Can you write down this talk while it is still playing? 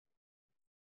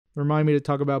Remind me to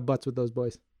talk about butts with those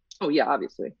boys. Oh, yeah,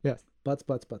 obviously. Yes. Butts.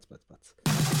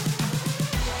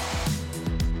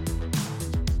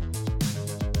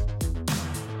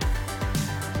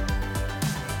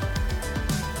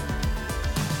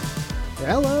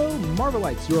 Hello,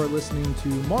 Marvelites. You are listening to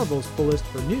Marvel's Full List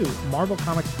for new Marvel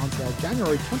Comics on sale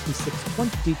January 26,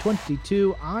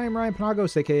 2022. I'm Ryan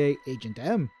Panagos, aka Agent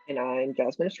M. And I'm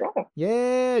Jasmine Estrada.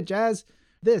 Yeah, Jazz.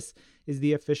 This is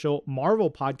the official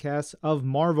Marvel podcast of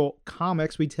Marvel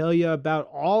Comics. We tell you about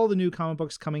all the new comic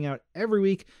books coming out every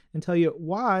week and tell you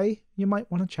why you might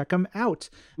want to check them out.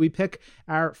 We pick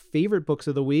our favorite books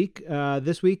of the week.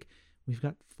 This week, we've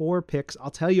got 4 picks. I'll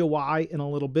tell you why in a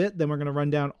little bit. Then we're going to run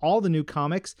down all the new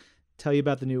comics, tell you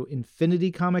about the new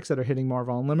Infinity comics that are hitting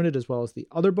Marvel Unlimited, as well as the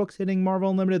other books hitting Marvel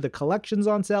Unlimited, the collections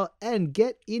on sale, and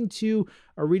get into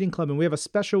a reading club. And we have a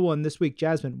special one this week.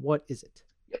 Jasmine, what is it?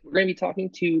 We're going to be talking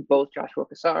to both Joshua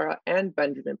Cassara and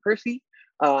Benjamin Percy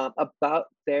about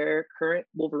their current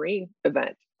Wolverine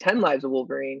event, 10 Lives of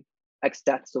Wolverine, X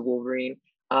Deaths of Wolverine,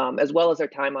 as well as their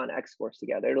time on X-Force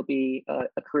together. It'll be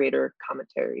a creator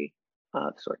commentary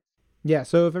of sorts. Yeah,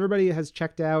 so if everybody has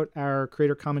checked out our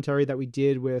creator commentary that we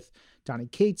did with Donnie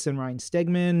Cates and Ryan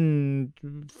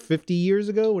Stegman 50 years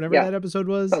ago, whenever that episode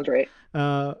was. Sounds right.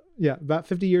 About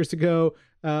 50 years ago.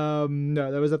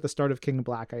 No, that was at the start of King of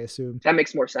Black, I assume. That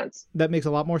makes more sense. That makes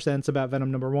a lot more sense about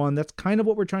Venom #1. That's kind of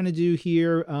what we're trying to do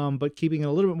here, but keeping it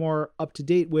a little bit more up to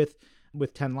date with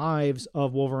 10 Lives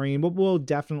of Wolverine. But we'll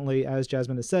definitely, as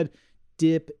Jasmine has said,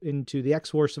 dip into the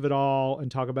X-Force of it all and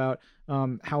talk about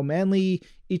how manly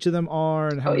each of them are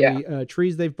and how many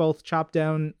trees they've both chopped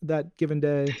down that given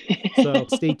day. So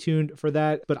stay tuned for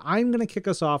that. But I'm going to kick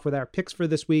us off with our picks for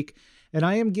this week. And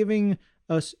I am giving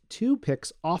us 2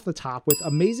 picks off the top with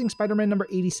Amazing Spider-Man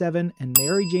 #87 and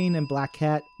Mary Jane and Black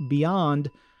Cat Beyond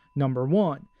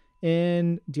 #1.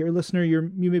 And dear listener,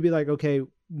 you may be like, okay,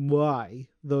 why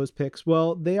those picks?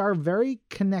 Well, they are very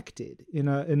connected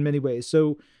in many ways.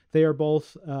 So they are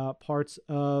both parts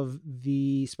of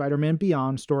the Spider-Man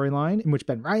Beyond storyline, in which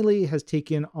Ben Reilly has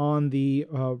taken on the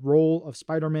role of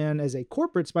Spider-Man as a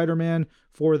corporate Spider-Man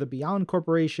for the Beyond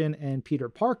Corporation, and Peter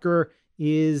Parker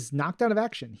is knocked out of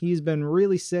action. He's been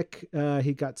really sick.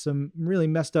 He got some really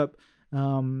messed up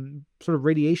sort of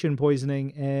radiation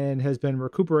poisoning and has been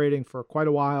recuperating for quite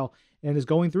a while and is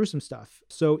going through some stuff.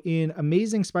 So in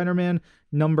Amazing Spider-Man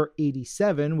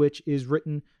 #87, which is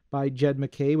written by Jed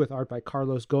MacKay with art by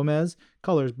Carlos Gomez,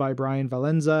 colors by Brian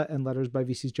Valenza, and letters by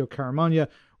VC's Joe Caramagna,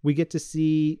 we get to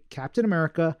see Captain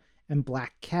America and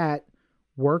Black Cat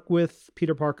work with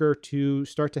Peter Parker to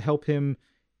start to help him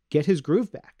get his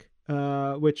groove back.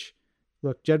 Which,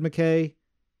 look, Jed MacKay,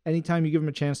 anytime you give him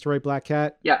a chance to write Black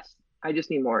Cat, yes, I just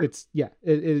need more. It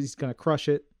is going to crush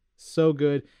it. So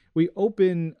good. We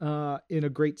open in a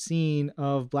great scene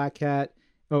of Black Cat,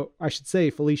 I should say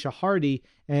Felicia Hardy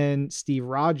and Steve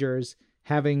Rogers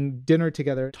having dinner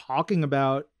together, talking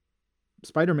about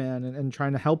Spider-Man and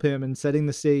trying to help him and setting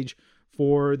the stage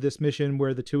for this mission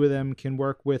where the two of them can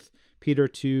work with Peter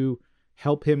to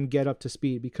help him get up to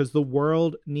speed, because the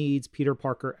world needs Peter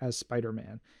Parker as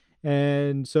Spider-Man.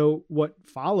 And so what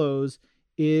follows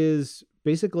is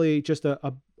basically just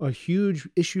a huge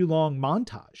issue-long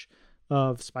montage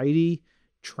of Spidey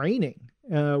training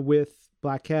with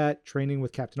Black Cat, training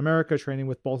with Captain America, training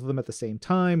with both of them at the same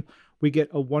time. We get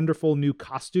a wonderful new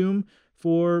costume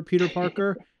for Peter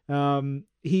Parker.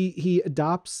 He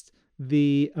adopts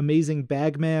the Amazing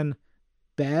Bagman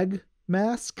bag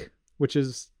mask, which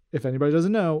is, if anybody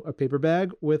doesn't know, a paper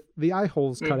bag with the eye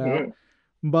holes cut out.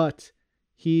 But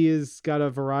he has got a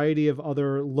variety of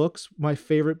other looks. My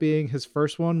favorite being his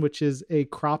first one, which is a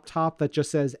crop top that just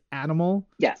says animal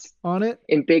on it.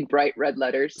 In big, bright red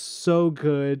letters. So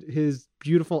good. His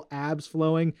beautiful abs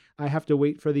flowing. I have to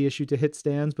wait for the issue to hit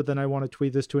stands, but then I want to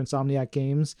tweet this to Insomniac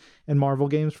Games and Marvel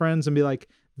Games friends and be like,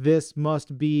 this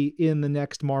must be in the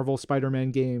next Marvel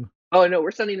Spider-Man game. Oh, no,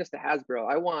 we're sending this to Hasbro.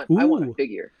 I want a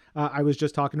figure. I was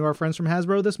just talking to our friends from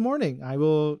Hasbro this morning. I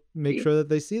will make sure that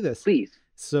they see this. Please.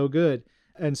 So good.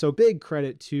 And so big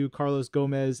credit to Carlos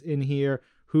Gomez in here,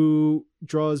 who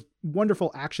draws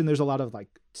wonderful action. There's a lot of like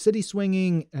city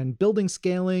swinging and building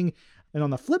scaling. And on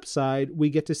the flip side, we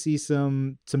get to see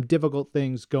some difficult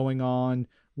things going on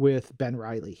with Ben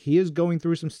Reilly. He is going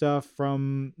through some stuff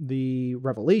from the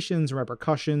revelations and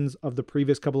repercussions of the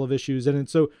previous couple of issues. And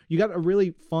so you got a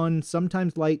really fun,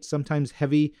 sometimes light, sometimes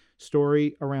heavy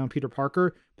story around Peter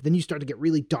Parker. But then you start to get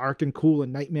really dark and cool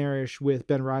and nightmarish with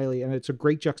Ben Reilly. And it's a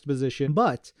great juxtaposition.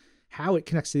 But how it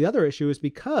connects to the other issue is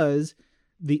because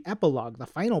the epilogue, the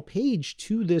final page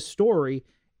to this story,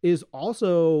 is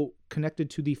also connected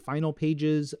to the final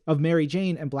pages of Mary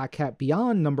Jane and Black Cat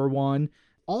Beyond #1,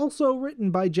 also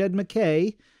written by Jed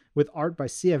MacKay, with art by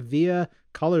C.F. Villa,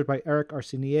 colored by Eric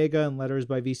Arciniega, and letters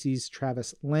by VC's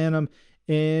Travis Lanham.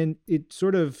 And it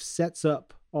sort of sets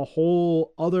up a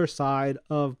whole other side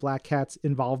of Black Cat's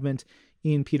involvement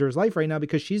in Peter's life right now,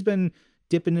 because she's been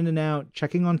dipping in and out,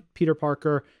 checking on Peter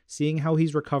Parker, seeing how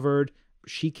he's recovered.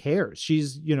 She cares.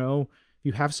 She's,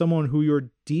 you have someone who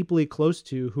you're deeply close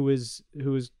to who is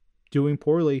doing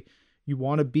poorly, you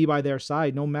want to be by their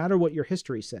side no matter what your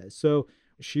history says. So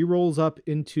she rolls up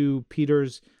into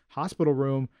Peter's hospital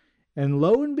room, and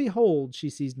lo and behold, she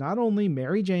sees not only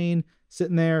Mary Jane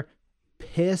sitting there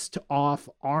pissed off,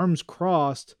 arms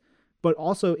crossed, but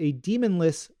also a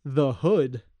demonless The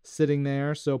Hood sitting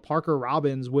there. So Parker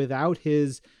Robbins without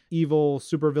his evil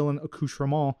supervillain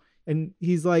accoutrement. And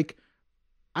he's like,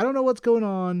 I don't know what's going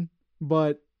on,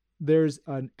 but there's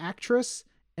an actress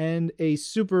and a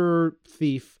super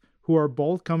thief who are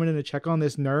both coming in to check on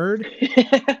this nerd.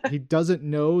 He doesn't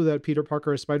know that Peter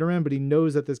Parker is Spider-Man, but he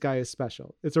knows that this guy is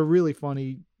special. It's a really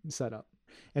funny setup.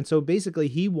 And so basically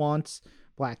he wants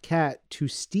Black Cat to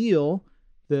steal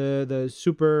the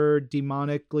super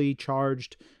demonically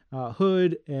charged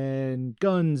hood and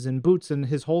guns and boots and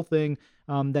his whole thing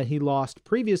that he lost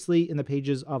previously in the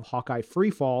pages of Hawkeye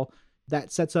Freefall.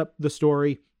 That sets up the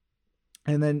story.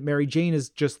 And then Mary Jane is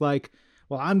just like,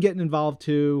 well, I'm getting involved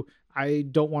too. I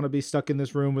don't want to be stuck in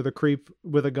this room with a creep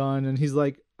with a gun. And he's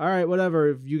like, all right, whatever.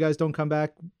 If you guys don't come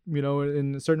back,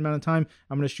 in a certain amount of time,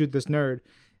 I'm going to shoot this nerd,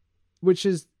 which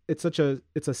is, it's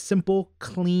a simple,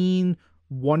 clean,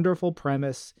 wonderful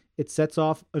premise. It sets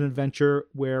off an adventure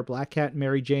where Black Cat and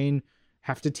Mary Jane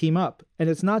have to team up. And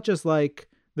it's not just like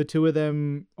the two of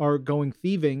them are going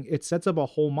thieving. It sets up a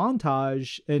whole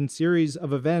montage and series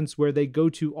of events where they go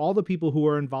to all the people who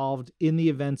are involved in the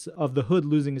events of the Hood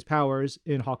losing his powers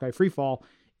in Hawkeye Freefall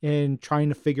and trying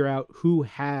to figure out who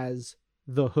has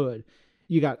the Hood.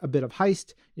 You got a bit of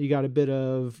heist, you got a bit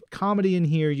of comedy in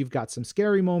here, you've got some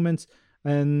scary moments,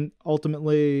 and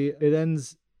ultimately it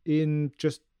ends in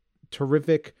just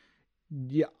terrific.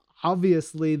 Yeah,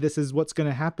 obviously this is what's going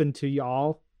to happen to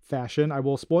y'all fashion. I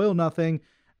will spoil nothing.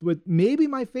 But maybe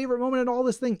my favorite moment in all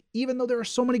this thing, even though there are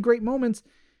so many great moments,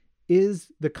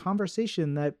 is the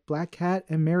conversation that Black Cat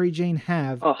and Mary Jane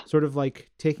have, sort of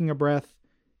like taking a breath,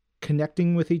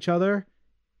 connecting with each other.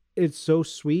 It's so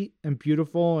sweet and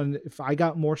beautiful. And if I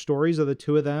got more stories of the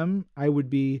two of them, I would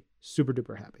be super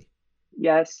duper happy.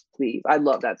 Yes, please. I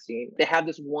love that scene. They have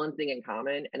this one thing in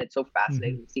common, and it's so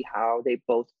fascinating to see how they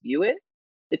both view it.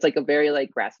 It's like a very like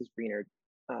grass is greener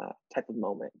type of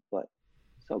moment, but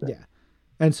so good. Yeah.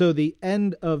 And so the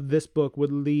end of this book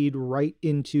would lead right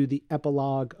into the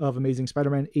epilogue of Amazing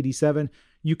Spider-Man 87.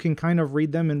 You can kind of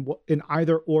read them in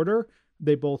either order.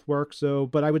 They both work. So,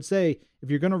 but I would say if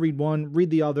you're going to read one,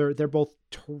 read the other. They're both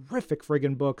terrific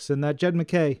friggin' books. And that Jed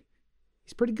MacKay,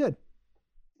 he's pretty good.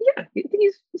 Yeah, I think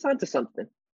he's onto something.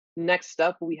 Next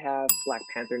up, we have Black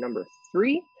Panther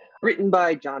 #3, written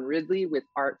by John Ridley with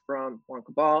art from Juan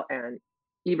Cabal and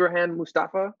Ibrahim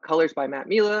Mustafa, colors by Matt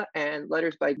Mila, and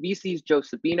letters by VC's Joe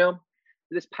Sabino.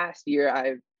 This past year,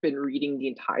 I've been reading the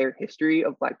entire history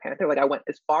of Black Panther. Like I went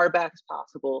as far back as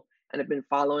possible and have been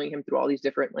following him through all these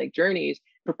different like journeys,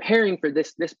 preparing for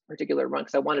this particular run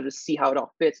because I wanted to see how it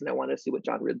all fits and I wanted to see what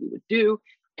John Ridley would do.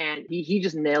 And he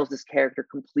just nails this character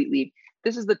completely.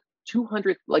 This is the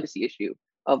 200th legacy issue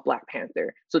of Black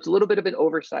Panther. So it's a little bit of an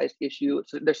oversized issue.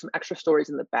 So there's some extra stories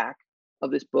in the back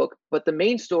of this book, but the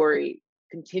main story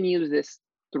continues this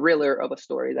thriller of a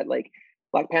story that like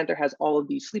Black Panther has all of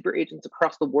these sleeper agents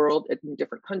across the world in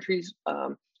different countries.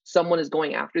 Someone is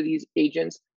going after these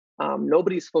agents.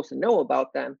 Nobody's supposed to know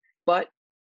about them, but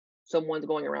someone's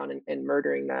going around and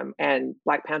murdering them. And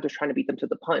Black Panther's trying to beat them to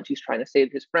the punch. He's trying to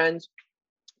save his friends,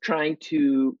 trying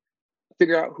to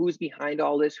figure out who's behind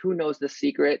all this, who knows the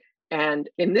secret. And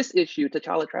in this issue,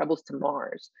 T'Challa travels to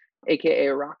Mars, aka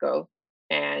Rocco,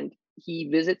 and he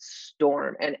visits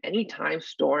Storm. And anytime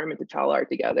Storm and T'Challa are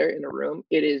together in a room,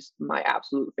 it is my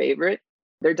absolute favorite.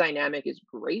 Their dynamic is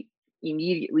great.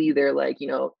 Immediately, they're like,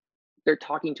 they're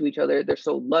talking to each other. They're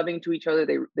so loving to each other.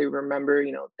 They remember,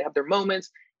 they have their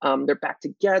moments. They're back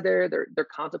together. They're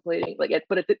contemplating like it.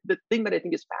 But the thing that I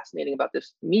think is fascinating about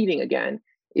this meeting again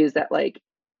is that like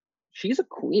she's a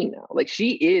queen now. Like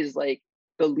she is like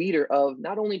the leader of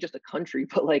not only just a country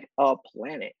but like a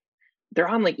planet. They're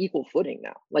on like equal footing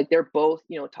now. Like they're both,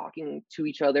 talking to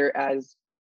each other as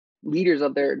leaders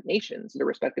of their nations, their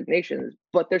respective nations,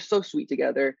 but they're so sweet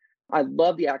together. I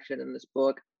love the action in this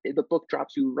book. The book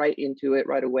drops you right into it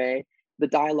right away. The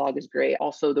dialogue is great.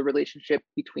 Also, the relationship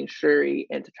between Shuri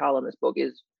and T'Challa in this book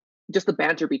is just the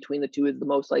banter between the two is the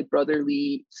most like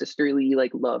brotherly, sisterly,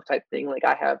 like love type thing. Like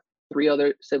I have three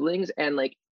other siblings, and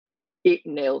like it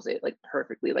nails it like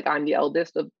perfectly. Like I'm the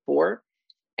eldest of four.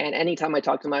 And anytime I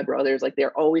talk to my brothers, like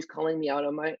they're always calling me out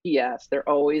on my BS. They're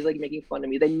always like making fun of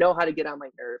me. They know how to get on my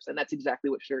nerves. And that's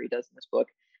exactly what Shuri does in this book.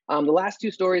 The last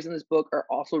two stories in this book are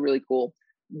also really cool.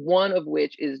 One of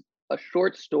which is a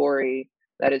short story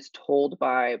that is told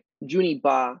by Junie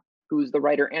Ba, who's the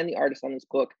writer and the artist on this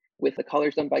book, with the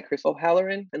colors done by Chris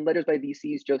O'Halloran and letters by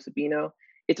VC's Joe Sabino.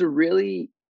 It's a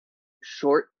really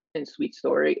short and sweet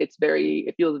story. It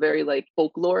feels very like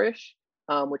folklorish,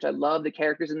 which I love. The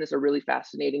characters in this are really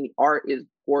fascinating. The art is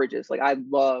gorgeous. Like I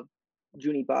love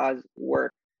Junie Ba's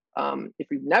work. If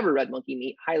you've never read Monkey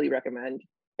Meat, highly recommend.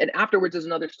 And afterwards, there's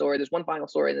another story. There's one final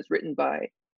story that's written by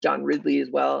John Ridley as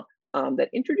well, that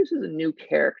introduces a new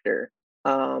character.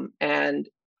 And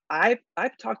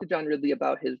I've talked to John Ridley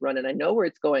about his run, and I know where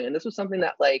it's going. And this was something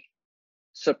that like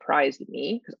surprised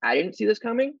me because I didn't see this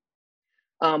coming.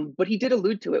 But he did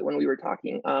allude to it when we were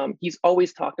talking. He's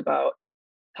always talked about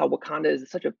how Wakanda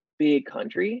is such a big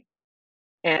country,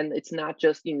 and it's not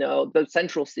just the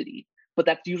central city, but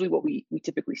that's usually what we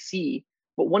typically see.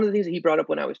 But one of the things that he brought up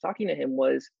when I was talking to him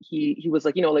was he was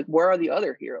like, like where are the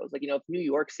other heroes? Like, if New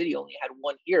York City only had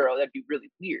one hero, that'd be really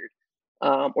weird.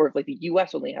 Or if like the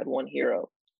U.S. only had one hero.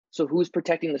 So who's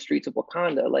protecting the streets of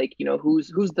Wakanda? Like, who's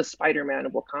the Spider-Man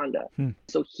of Wakanda?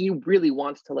 So he really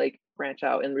wants to like branch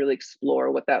out and really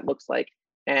explore what that looks like.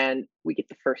 And we get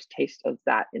the first taste of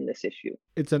that in this issue.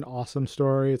 It's an awesome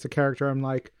story. It's a character I'm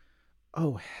like,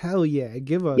 oh, hell yeah.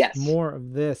 Give us more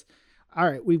of this. All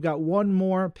right. We've got one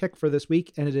more pick for this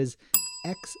week, and it is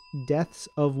X Deaths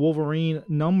of Wolverine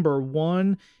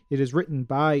 #1. It is written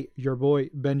by your boy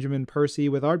Benjamin Percy,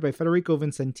 with art by Federico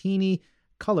Vincentini,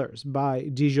 colors by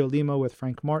Dijo Lima with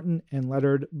Frank Martin, and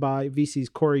lettered by VC's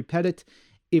Corey Pettit.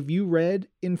 If you read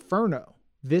Inferno,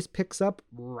 this picks up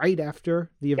right after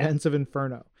the events of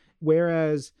Inferno,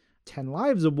 whereas 10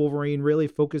 Lives of Wolverine really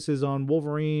focuses on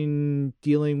Wolverine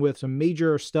dealing with some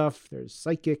major stuff. There's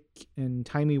psychic and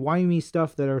timey-wimey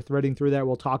stuff that are threading through that.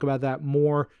 We'll talk about that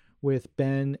more with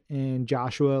Ben and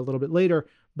Joshua a little bit later,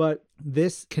 but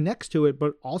this connects to it,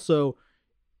 but also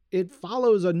it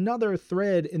follows another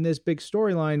thread in this big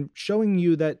storyline showing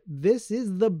you that this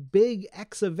is the big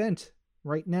X event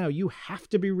right now. You have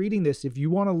to be reading this if you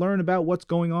want to learn about what's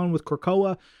going on with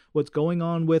Krakoa, what's going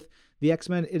on with the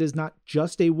X-Men. It is not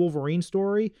just a Wolverine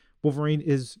story. Wolverine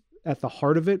is at the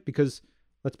heart of it because,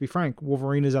 let's be frank,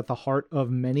 Wolverine is at the heart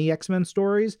of many X-Men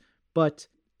stories, but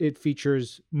it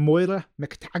features Moira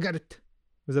McTaggart.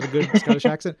 Was that a good Scottish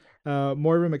accent?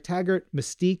 Moira McTaggart,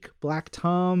 Mystique, Black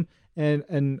Tom,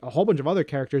 and a whole bunch of other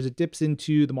characters. It dips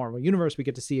into the Marvel Universe. We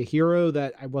get to see a hero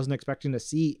that I wasn't expecting to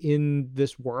see in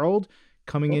this world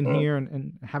coming in here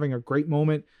and having a great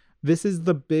moment. This is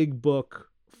the big book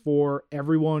for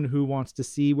everyone who wants to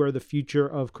see where the future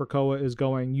of Krakoa is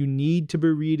going. You need to be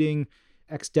reading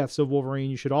X Deaths of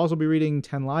Wolverine. You should also be reading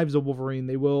 10 Lives of Wolverine.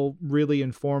 They will really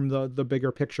inform the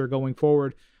bigger picture going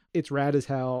forward. It's rad as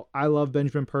hell. I love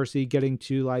Benjamin Percy getting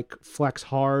to like flex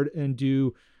hard and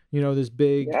do, this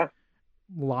big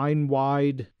line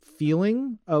wide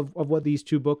feeling of what these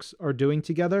two books are doing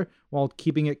together while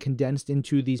keeping it condensed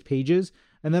into these pages.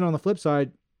 And then on the flip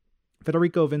side,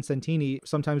 Federico Vincentini,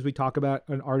 sometimes we talk about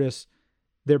an artist,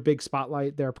 their big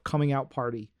spotlight, their coming out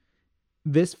party.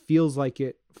 This feels like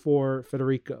it for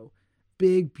Federico.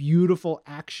 Big, beautiful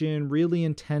action, really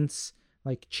intense,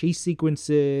 like chase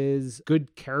sequences,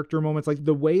 good character moments. Like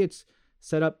the way it's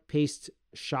set up, paced,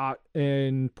 shot,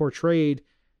 and portrayed,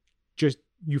 just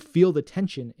you feel the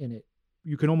tension in it.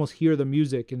 You can almost hear the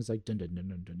music, and it's like dun dun dun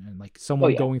dun dun, and like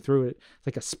someone going through it. It's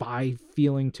like a spy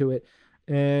feeling to it.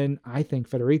 And I think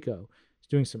Federico is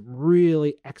doing some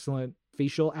really excellent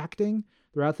facial acting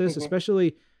throughout this,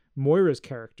 especially Moira's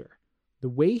character. The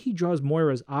way he draws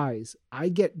Moira's eyes, I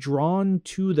get drawn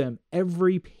to them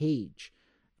every page.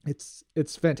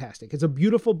 It's fantastic. It's a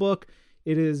beautiful book.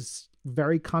 It is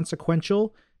very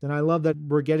consequential. And I love that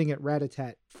we're getting it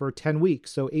rat-a-tat for 10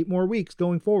 weeks. So 8 more weeks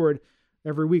going forward.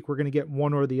 Every week we're going to get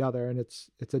one or the other. And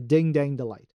it's a ding-dang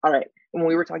delight. All right. When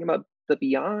we were talking about the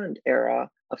Beyond era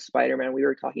of Spider-Man, we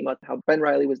were talking about how Ben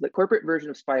Reilly was the corporate version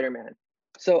of Spider-Man.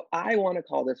 So I want to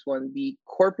call this one the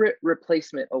Corporate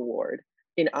Replacement Award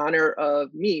in honor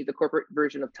of me, the corporate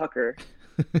version of Tucker,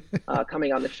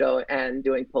 coming on the show and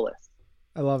doing pull lists.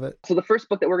 I love it. So the first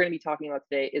book that we're going to be talking about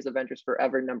today is Avengers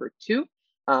Forever #2.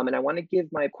 And I want to give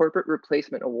my Corporate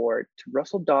Replacement Award to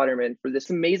Russell Dauterman for this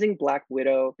amazing Black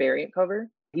Widow variant cover.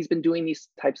 He's been doing these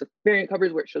types of variant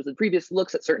covers where it shows the previous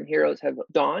looks that certain heroes have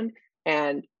donned.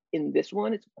 And in this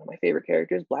one, it's one of my favorite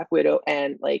characters, Black Widow.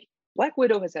 And like Black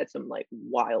Widow has had some like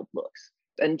wild looks,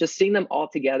 and just seeing them all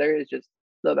together is just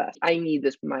the best. I need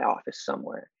this in my office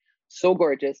somewhere. So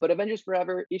gorgeous. But Avengers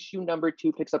Forever issue number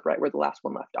 2 picks up right where the last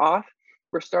one left off.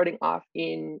 We're starting off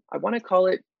in, I want to call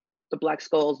it the Black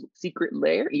Skull's secret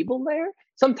lair, evil lair,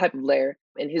 some type of lair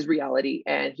in his reality.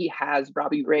 And he has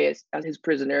Robbie Reyes as his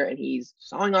prisoner, and he's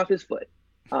sawing off his foot.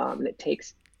 And it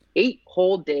takes 8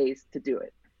 whole days to do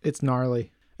it. It's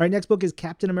gnarly. All right, next book is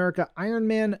Captain America Iron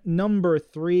Man number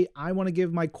 3. I want to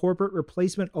give my corporate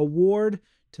replacement award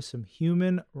to some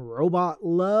human robot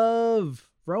love.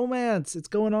 Romance. It's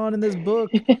going on in this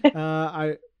book.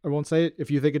 I won't say it.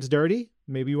 If you think it's dirty,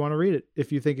 maybe you want to read it.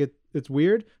 If you think it's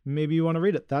weird, maybe you want to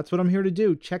read it. That's what I'm here to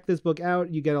do. Check this book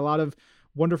out. You get a lot of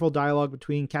wonderful dialogue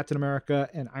between Captain America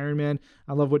and Iron Man.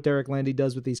 I love what Derek Landy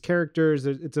does with these characters.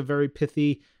 It's a very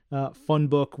pithy, fun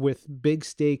book with big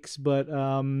stakes, but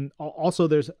also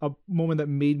there's a moment that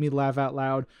made me laugh out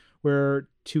loud where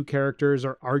 2 characters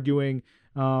are arguing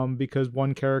because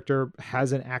one character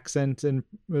has an accent and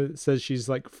says she's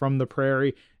like from the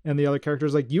prairie, and the other character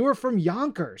is like, "You are from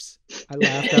Yonkers." I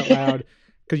laughed out loud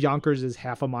because Yonkers is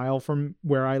half a mile from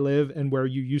where I live and where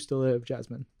you used to live,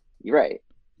 Jasmine. You're right.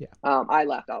 Yeah. I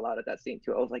laughed out loud at that scene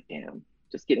too. I was like, damn,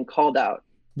 just getting called out.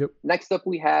 Yep. Next up,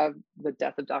 we have the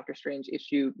Death of Doctor Strange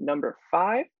issue number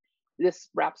 5. This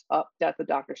wraps up Death of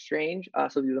Doctor Strange.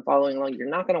 So if you've been following along, you're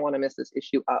not going to want to miss this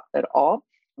issue at all.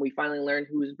 We finally learned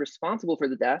who is responsible for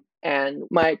the death. And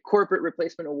my corporate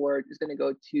replacement award is going to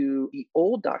go to the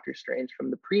old Doctor Strange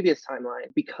from the previous timeline,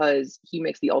 because he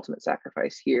makes the ultimate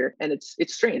sacrifice here. And it's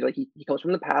strange. Like he comes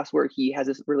from the past where he has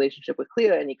this relationship with Clea,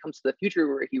 and he comes to the future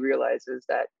where he realizes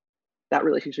that that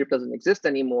relationship doesn't exist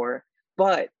anymore.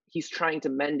 But he's trying to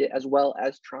mend it as well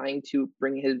as trying to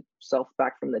bring himself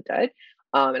back from the dead.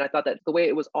 And I thought that the way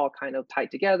it was all kind of tied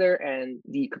together and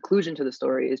the conclusion to the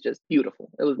story is just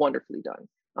beautiful. It was wonderfully done.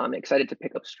 I'm excited to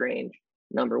pick up Strange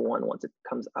number 1 once it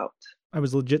comes out. I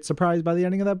was legit surprised by the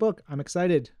ending of that book. I'm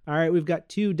excited. All right, we've got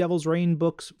 2 Devil's Reign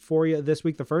books for you this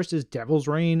week. The first is Devil's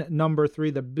Reign number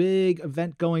 3, the big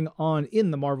event going on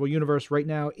in the Marvel Universe right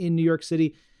now in New York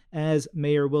City, as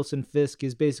Mayor Wilson Fisk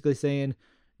is basically saying,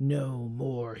 no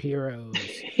more heroes.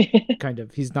 Kind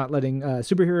of. He's not letting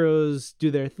superheroes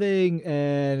do their thing,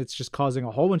 and it's just causing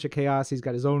a whole bunch of chaos. He's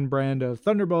got his own brand of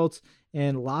Thunderbolts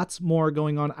and lots more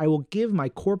going on. I will give my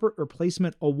corporate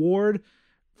replacement award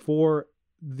for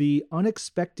the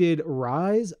unexpected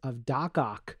rise of Doc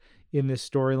Ock in this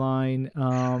storyline.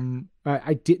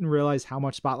 I didn't realize how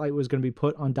much spotlight was going to be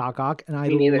put on Doc Ock, and I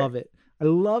love it. I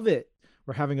love it.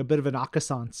 We're having a bit of an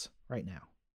Ockessance right now.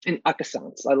 An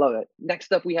Ockessance. I love it.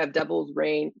 Next up, we have Devil's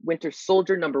Reign Winter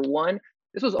Soldier number 1.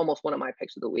 This was almost one of my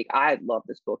picks of the week. I love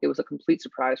this book. It was a complete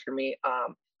surprise for me.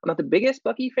 I'm not the biggest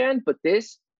Bucky fan, but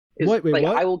this is wait, like,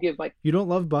 what? I will give like... You don't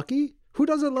love Bucky? Who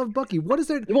doesn't love Bucky? What is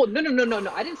there? Well, no.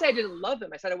 I didn't say I didn't love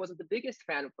him. I said I wasn't the biggest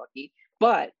fan of Bucky,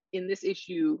 but in this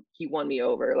issue, he won me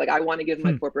over. Like, I want to give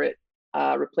my corporate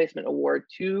replacement award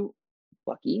to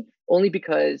Bucky, only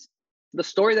because the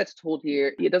story that's told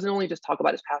here, it doesn't only just talk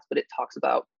about his past, but it talks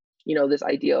about, you know, this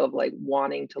idea of like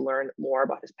wanting to learn more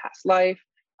about his past life.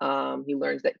 He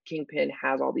learns that Kingpin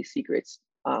has all these secrets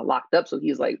locked up. So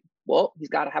he's like, well, he's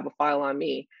got to have a file on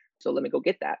me. So let me go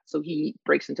get that. So he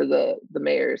breaks into the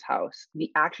mayor's house.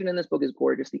 The action in this book is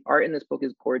gorgeous. The art in this book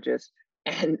is gorgeous.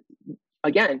 And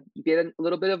again, you get a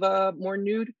little bit of a more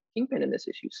nude Kingpin in this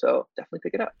issue. So definitely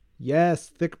pick it up. Yes,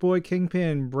 thick boy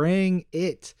Kingpin, bring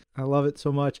it. I love it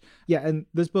so much. Yeah, and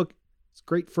this book is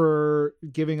great for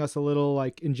giving us a little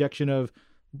like injection of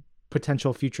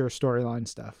potential future storyline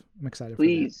stuff. I'm excited for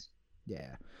that.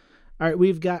 Yeah. All right,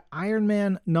 we've got Iron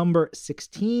Man number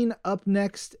 16 up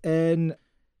next, and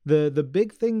the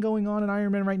big thing going on in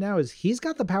Iron Man right now is he's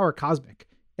got the power cosmic,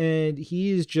 and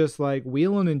he's just like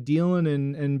wheeling and dealing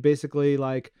and basically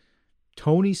like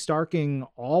Tony Starking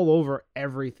all over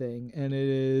everything. And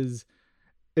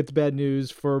it's bad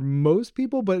news for most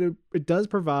people, but it does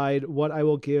provide what I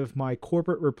will give my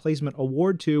corporate replacement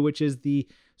award to, which is the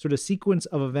sort of sequence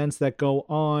of events that go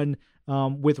on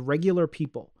with regular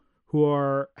people who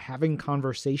are having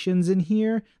conversations in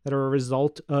here that are a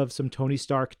result of some Tony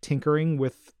Stark tinkering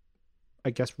with, I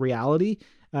guess, reality.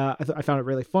 I found it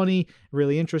really funny,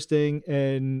 really interesting,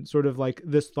 and sort of like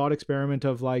this thought experiment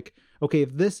of like, okay,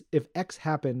 if X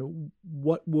happened,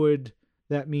 what would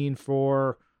that mean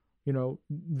for, you know,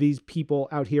 these people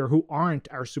out here who aren't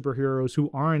our superheroes, who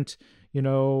aren't, you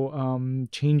know,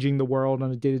 changing the world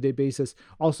on a day-to-day basis.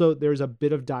 Also, there's a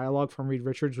bit of dialogue from Reed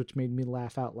Richards, which made me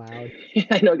laugh out loud.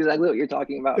 I know exactly what you're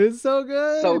talking about. It's so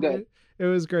good. So good. It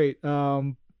was great.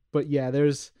 But yeah,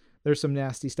 there's some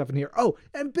nasty stuff in here. Oh,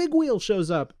 and Big Wheel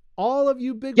shows up. All of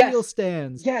you big wheel Yes.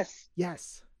 stands. Yes.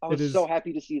 Yes. I It was is so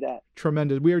happy to see that.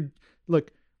 tremendous.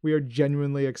 We are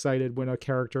genuinely excited when a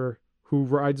character who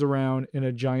rides around in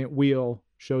a giant wheel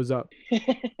shows up.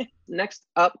 Next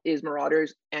up is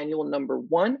Marauders Annual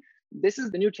 #1. This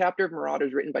is the new chapter of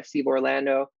Marauders written by Steve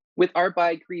Orlando with art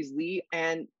by Grease Lee.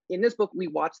 And in this book, we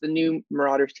watch the new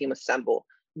Marauders team assemble.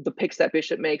 The picks that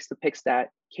Bishop makes, the picks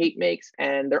that Kate makes,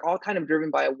 and they're all kind of driven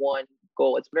by one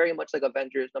goal. It's very much like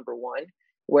Avengers #1,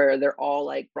 where they're all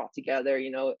like brought together,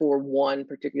 for one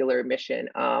particular mission.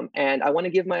 And I want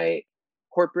to give my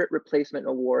corporate replacement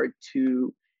award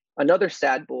to another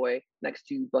sad boy next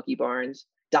to Bucky Barnes,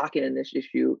 Dokken, in this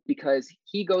issue, because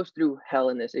he goes through hell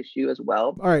in this issue as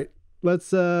well. All right,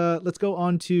 let's go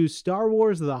on to Star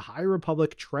Wars: The High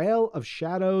Republic Trail of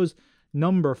Shadows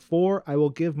 #4. I will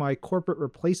give my corporate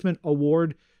replacement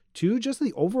award to just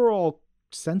the overall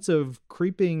sense of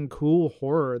creeping cool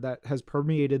horror that has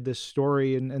permeated this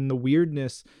story and the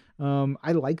weirdness.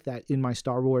 I like that in my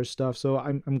Star Wars stuff, so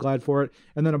I'm glad for it.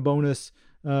 And then a bonus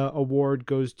award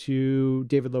goes to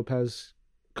David Lopez,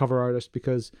 cover artist,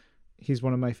 because he's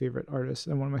one of my favorite artists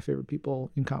and one of my favorite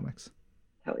people in comics.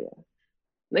 Hell yeah.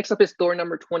 Next up is Thor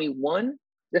 #21.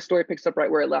 This story picks up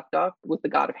right where it left off with the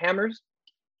God of Hammers.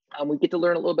 We get to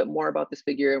learn a little bit more about this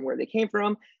figure and where they came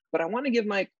from, but I want to give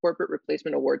my corporate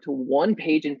replacement award to one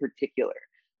page in particular,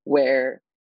 where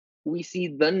we see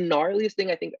the gnarliest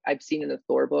thing I think I've seen in a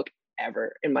Thor book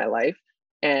ever in my life,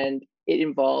 and it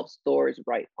involves Thor's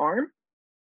right arm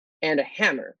and a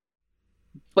hammer,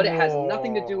 but it has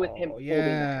nothing to do with him holding the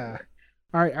hammer.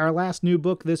 All right, our last new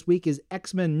book this week is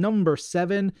X-Men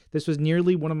 #7. This was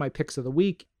nearly one of my picks of the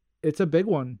week. It's a big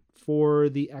one for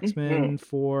the X-Men,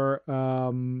 for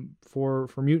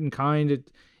mutant kind.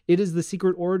 It is the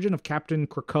secret origin of Captain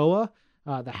Krakoa,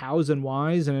 the hows and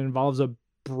whys, and it involves a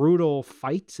brutal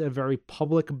fight, a very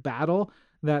public battle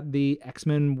that the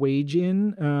X-Men wage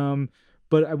in.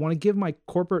 But I want to give my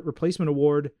corporate replacement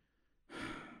award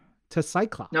to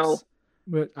Cyclops. No.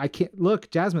 But I can't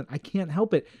look, Jasmine, I can't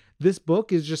help it. This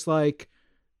book is just like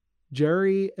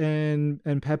Jerry and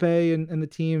Pepe and the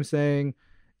team saying,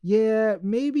 yeah,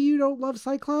 maybe you don't love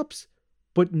Cyclops,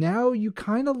 but now you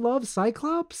kind of love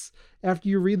Cyclops after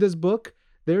you read this book.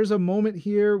 There's a moment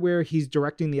here where he's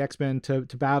directing the X-Men to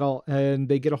battle, and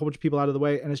they get a whole bunch of people out of the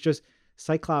way, and it's just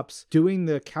Cyclops doing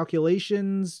the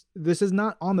calculations. This is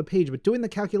not on the page, but doing the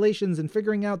calculations and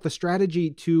figuring out the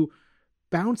strategy to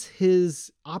bounce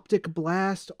his optic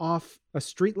blast off a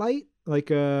streetlight, like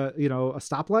a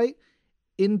stoplight,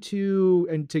 into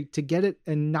and to get it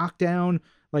and knock down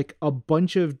like a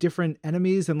bunch of different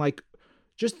enemies, and like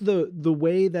just the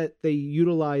way that they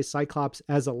utilize Cyclops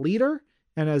as a leader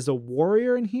and as a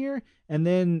warrior in here. And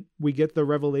then we get the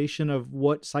revelation of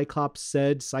what Cyclops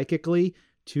said psychically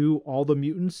to all the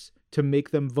mutants to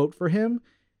make them vote for him.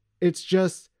 It's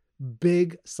just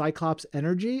big Cyclops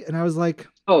energy. And I was like,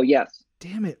 oh yes,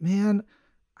 damn it, man.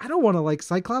 I don't want to like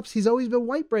Cyclops. He's always been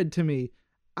white bread to me.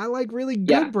 I like really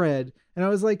good bread. And I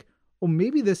was like, well,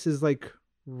 maybe this is like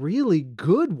really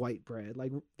good white bread.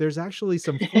 Like there's actually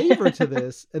some flavor to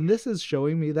this, and this is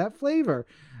showing me that flavor.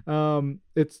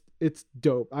 It's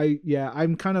dope.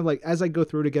 I'm kind of like, as I go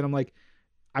through it again, I'm like,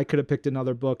 I could have picked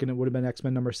another book and it would have been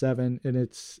X-Men #7, and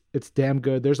it's damn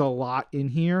good. There's a lot in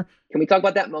here. Can we talk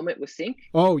about that moment with Sync?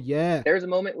 Oh yeah. There's a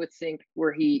moment with Sync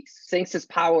where he syncs his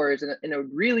powers in a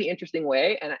really interesting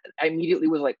way, and I immediately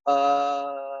was like,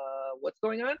 what's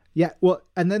going on? Yeah, well,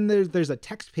 and then there's a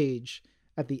text page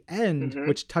at the end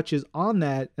which touches on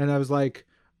that, and I was like,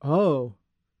 oh,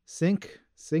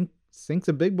 Sync's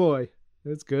a big boy.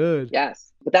 It's good.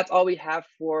 Yes, but that's all we have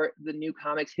for the new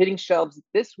comics hitting shelves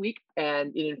this week.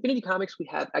 And in Infinity Comics, we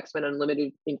have X-Men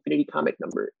Unlimited Infinity Comic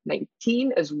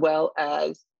 #19, as well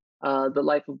as The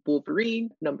Life of Wolverine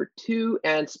 #2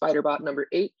 and Spider-Bot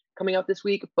 #8 coming out this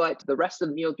week. But the rest of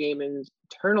Neil Gaiman's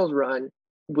Eternals run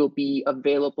will be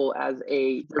available as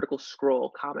a vertical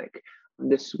scroll comic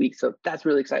this week. So that's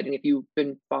really exciting if you've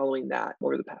been following that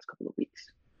over the past couple of weeks.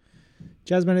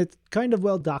 Jasmine, it's kind of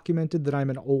well documented that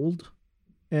I'm an old,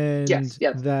 and yes.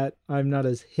 that I'm not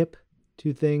as hip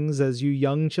to things as you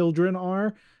young children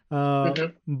are.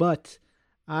 But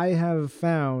I have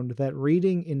found that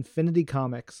reading Infinity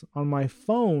Comics on my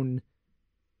phone,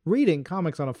 reading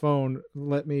comics on a phone,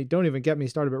 don't even get me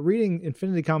started, but reading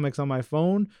Infinity Comics on my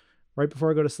phone right before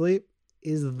I go to sleep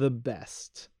is the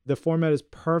best. The format is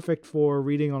perfect for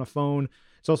reading on a phone.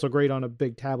 It's also great on a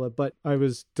big tablet, but I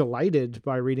was delighted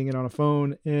by reading it on a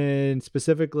phone, and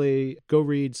specifically go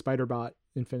read Spider-Bot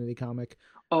Infinity Comic.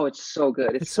 Oh, it's so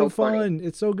good. It's so fun. Funny.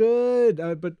 It's so good.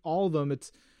 But all of them,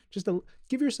 it's just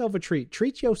give yourself a treat.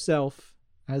 Treat yourself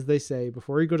as they say,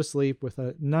 before you go to sleep with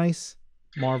a nice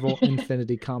Marvel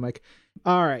Infinity comic.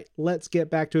 All right, let's get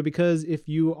back to it, because if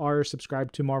you are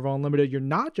subscribed to Marvel Unlimited, you're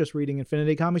not just reading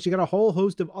Infinity Comics. You got a whole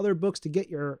host of other books to get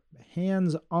your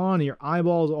hands on, your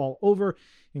eyeballs all over,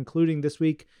 including this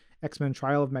week, X-Men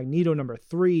Trial of Magneto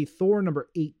 #3, Thor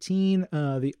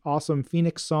 #18, the awesome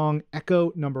Phoenix Song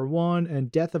Echo #1,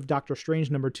 and Death of Doctor Strange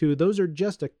 #2. Those are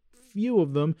just a few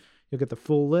of them. You'll get the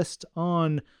full list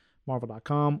on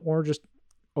Marvel.com, or just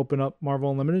open up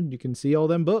Marvel Unlimited. You can see all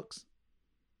them books.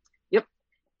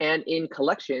 And in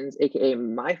collections, aka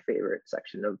my favorite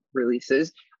section of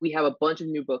releases, we have a bunch of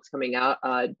new books coming out.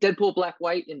 Deadpool Black,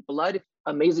 White, and Blood.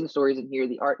 Amazing stories in here.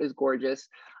 The art is gorgeous,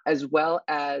 as well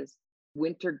as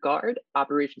Winter Guard,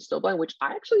 Operation Stillblind, which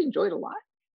I actually enjoyed a lot.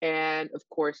 And of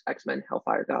course, X-Men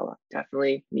Hellfire Gala.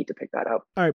 Definitely need to pick that up.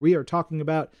 All right, we are talking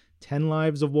about 10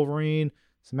 Lives of Wolverine,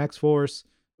 some X-Force,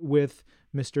 with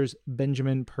Misters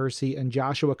Benjamin Percy and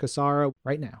Joshua Cassara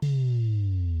right now.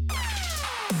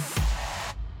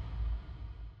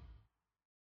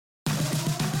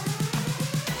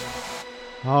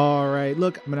 All right,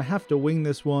 look, I'm going to have to wing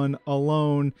this one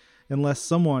alone unless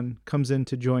someone comes in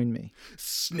to join me.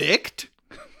 Snicked?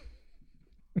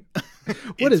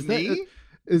 What is me? That?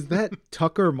 Is that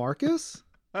Tucker Marcus?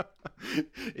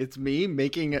 It's me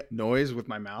making noise with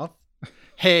my mouth.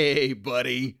 Hey,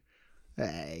 buddy.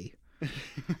 Hey.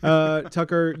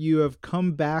 Tucker, you have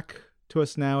come back to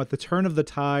us now at the turn of the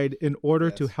tide in order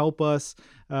to help us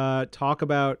talk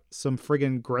about some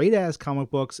friggin' great ass comic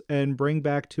books and bring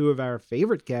back two of our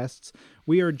favorite guests.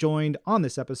 We are joined on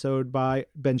this episode by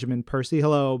Benjamin Percy.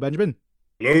 Hello, Benjamin.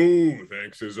 Hello.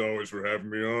 Thanks as always for having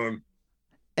me on.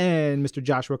 And Mr.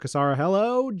 Joshua Cassara.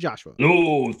 Hello, Joshua.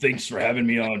 Oh, thanks for having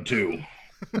me on too.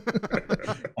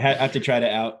 I have to try to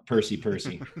out Percy.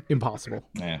 Impossible.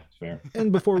 Yeah, fair.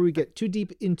 And before we get too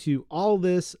deep into all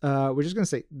this, we're just going to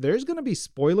say there's going to be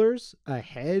spoilers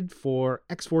ahead for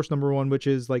X-Force #1, which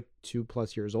is like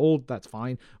 2+ years old. That's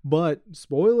fine. But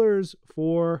spoilers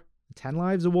for 10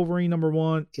 Lives of Wolverine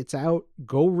 #1. It's out.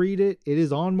 Go read it. It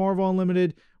is on Marvel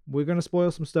Unlimited. We're going to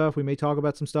spoil some stuff. We may talk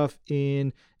about some stuff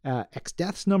in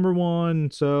X-Deaths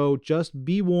 #1. So just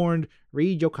be warned,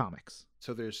 read your comics.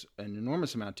 So there's an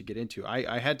enormous amount to get into.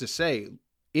 I had to say,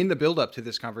 in the build-up to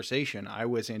this conversation, I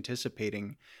was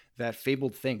anticipating that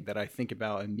fabled thing that I think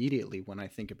about immediately when I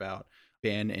think about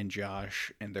Ben and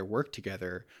Josh and their work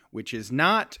together, which is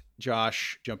not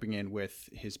Josh jumping in with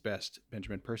his best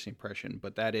Benjamin Percy impression,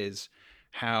 but that is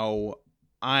how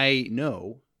I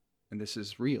know, and this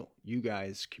is real, you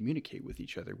guys communicate with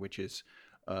each other, which is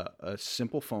a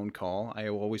simple phone call. I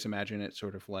always imagine it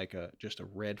sort of like just a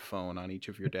red phone on each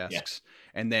of your desks.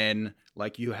 Yeah. And then,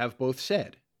 like you have both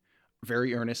said,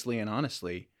 very earnestly and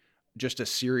honestly, just a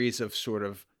series of sort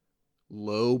of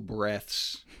low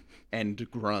breaths and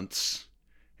grunts,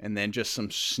 and then just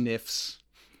some sniffs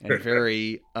and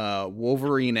very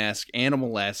Wolverine-esque,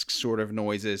 animal-esque sort of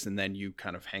noises. And then you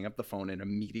kind of hang up the phone and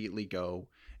immediately go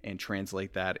and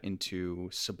translate that into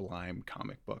sublime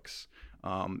comic books.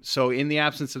 So in the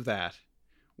absence of that,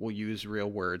 we'll use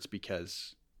real words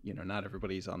because, not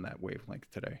everybody's on that wavelength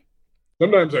today.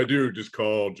 Sometimes I do just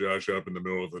call Josh up in the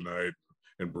middle of the night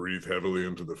and breathe heavily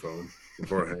into the phone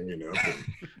before hanging up.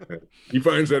 And he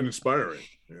finds that inspiring.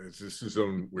 It's just his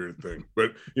own weird thing.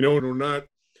 But, when we're not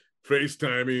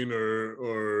FaceTiming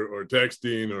or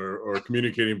texting or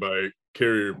communicating by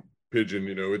carrier pigeon,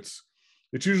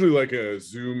 it's usually like a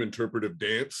Zoom interpretive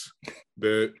dance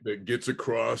that gets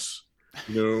across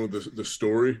the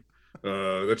story.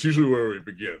 That's usually where we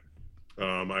begin.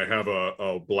 I have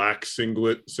a black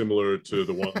singlet similar to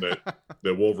the one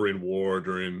that Wolverine wore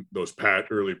during those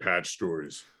early patch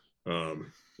stories. And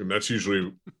that's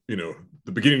usually,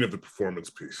 the beginning of the performance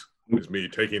piece is me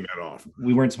taking that off.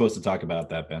 We weren't supposed to talk about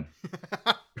that, Ben.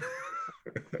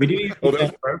 We do.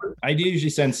 I do usually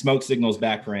send smoke signals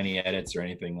back for any edits or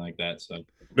anything like that. So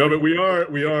no, but we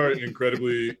are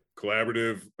incredibly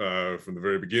collaborative from the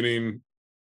very beginning.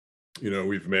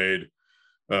 We've made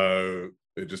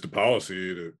just a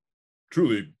policy to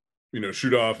truly,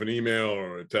 shoot off an email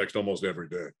or a text almost every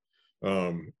day.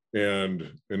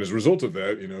 And as a result of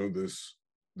that,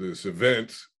 this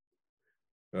event,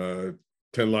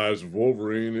 10 Lives of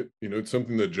Wolverine, it's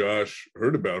something that Josh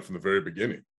heard about from the very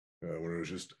beginning. When it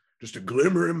was just a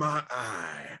glimmer in my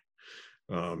eye.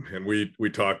 And we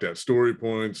talked out story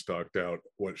points, talked out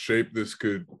what shape this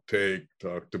could take,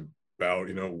 talked about,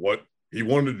 what he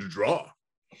wanted to draw.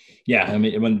 Yeah. I don't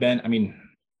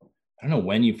know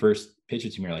when you first pitched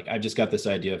it to me. You're like, I've just got this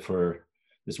idea for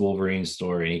this Wolverine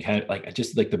story. And he kind of like,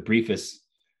 just like the briefest,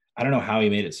 I don't know how he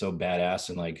made it so badass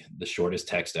and like the shortest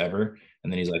text ever.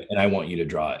 And then he's like, and I want you to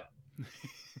draw it.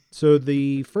 So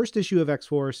the first issue of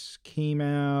X-Force came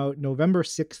out November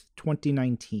 6th,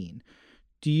 2019.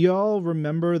 Do y'all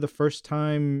remember the first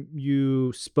time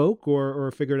you spoke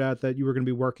or figured out that you were going to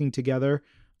be working together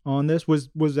on this? Was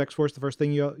X-Force the first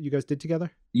thing you guys did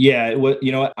together? Yeah, it was,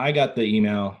 I got the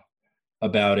email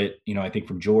about it, I think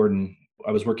from Jordan.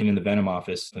 I was working in the Venom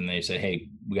office and they said, "Hey,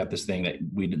 we got this thing that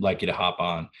we'd like you to hop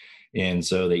on." And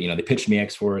so they pitched me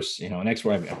X-Force, and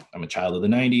X-Force, I'm a child of the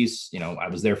 90s. I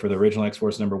was there for the original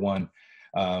X-Force #1.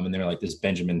 And they're like this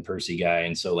Benjamin Percy guy.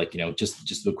 And so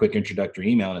just a quick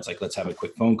introductory email. And it's like, let's have a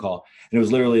quick phone call. And it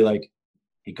was literally like,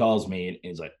 he calls me and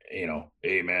he's like,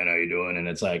 "Hey man, how you doing?" And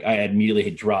it's like, I immediately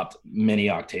had dropped many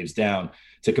octaves down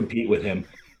to compete with him.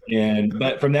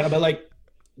 But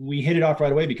we hit it off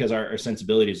right away because our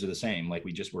sensibilities are the same. Like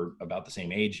we just were about the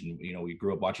same age, and we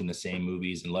grew up watching the same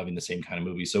movies and loving the same kind of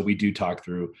movies. So we do talk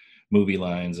through movie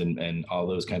lines and all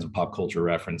those kinds of pop culture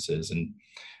references. And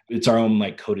it's our own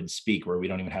like coded speak where we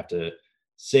don't even have to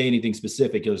say anything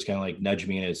specific. He'll just kind of like nudge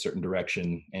me in a certain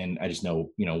direction, and I just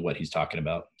know what he's talking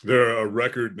about. There are a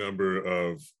record number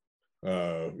of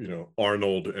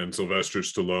Arnold and Sylvester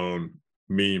Stallone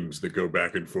memes that go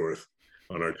back and forth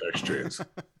on our text chains.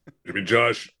 I mean,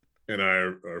 Josh and I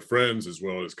are friends as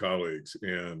well as colleagues,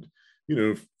 and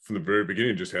from the very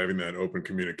beginning, just having that open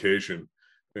communication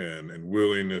and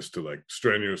willingness to like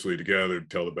strenuously together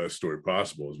tell the best story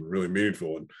possible has been really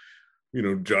meaningful.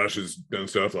 And Josh has done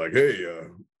stuff like, "Hey,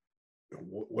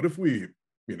 what if we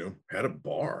had a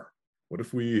bar? What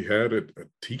if we had a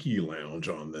tiki lounge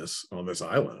on this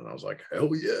island?" And I was like,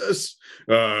 "Hell yes!"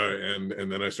 And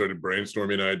then I started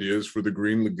brainstorming ideas for the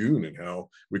Green Lagoon and how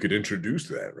we could introduce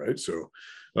that. Right. So,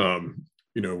 in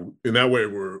that way,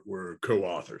 we're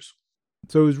co-authors.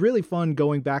 So it was really fun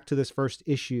going back to this first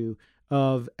issue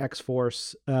of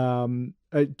X-Force. Do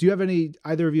you have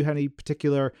either of you had any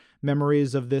particular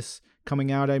memories of this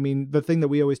coming out? I mean, the thing that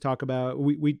we always talk about,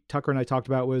 Tucker and I talked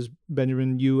about, was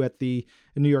Benjamin, you at the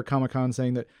New York Comic-Con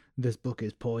saying that this book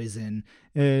is poison,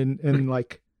 and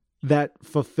like that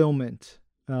fulfillment,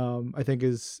 I think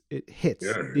it hits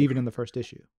even in the first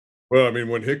issue. Well, I mean,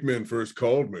 when Hickman first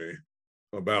called me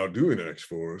about doing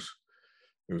X-Force,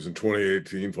 it was in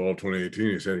 2018, fall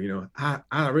 2018. He said,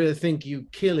 I really think you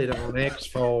kill it on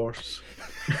X-Force.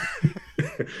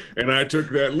 And I took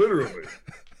that literally.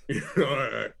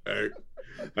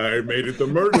 I made it the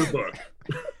murder book.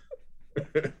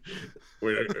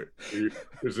 Wait,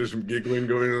 is there some giggling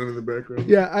going on in the background?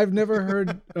 Yeah, I've never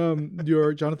heard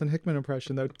your Jonathan Hickman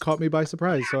impression. That caught me by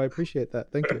surprise, so I appreciate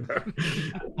that. Thank you.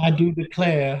 I do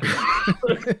declare.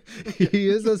 He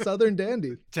is a Southern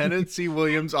dandy. Tennant C.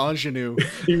 Williams ingenue.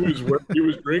 He was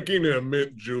drinking a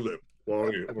mint julep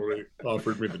while he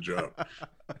offered me the job,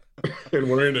 and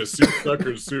wearing a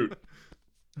Tucker's suit.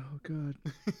 Oh God.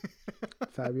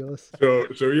 Fabulous.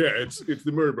 So yeah, it's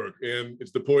the murder book and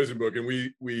it's the poison book. And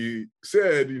we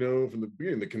said, from the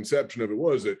beginning, the conception of it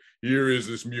was that here is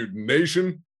this mutant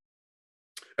nation.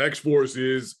 X-Force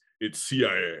is its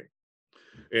CIA.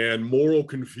 And moral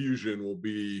confusion will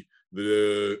be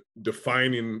the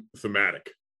defining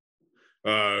thematic.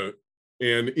 And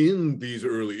in these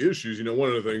early issues, one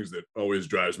of the things that always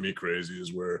drives me crazy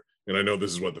is and I know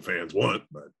this is what the fans want,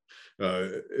 but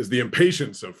is the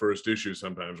impatience of first issue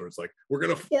sometimes, where it's like, we're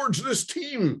going to forge this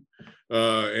team.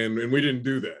 And we didn't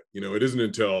do that. It isn't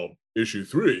until issue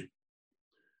 3.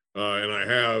 And I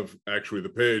have actually the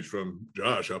page from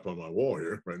Josh up on my wall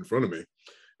here, right in front of me.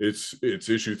 It's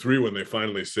issue 3 when they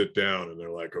finally sit down and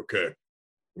they're like, "Okay,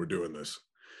 we're doing this."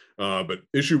 But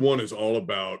issue 1 is all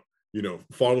about,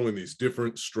 following these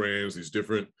different strands, these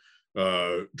different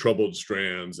troubled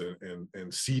strands,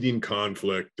 and seeding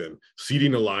conflict and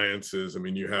seeding alliances. I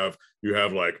mean, you have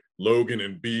like Logan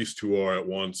and Beast, who are at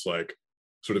once like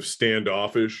sort of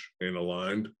standoffish and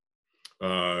aligned,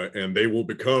 and they will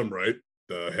become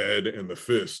the head and the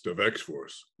fist of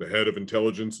X-Force, the head of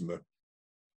intelligence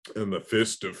and the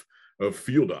fist of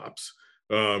field ops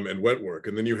and wet work.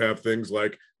 And then you have things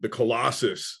like the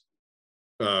Colossus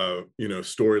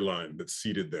storyline that's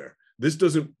seated there. This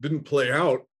didn't play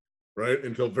out right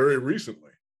until very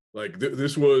recently. Like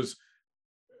this was,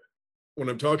 when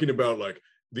I'm talking about like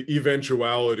the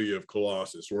eventuality of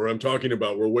Colossus, where I'm talking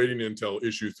about we're waiting until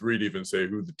issue 3 to even say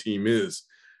who the team is.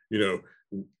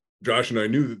 Josh and I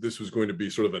knew that this was going to be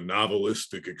sort of a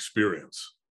novelistic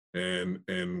experience, and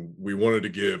we wanted to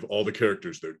give all the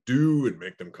characters their due and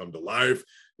make them come to life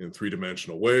in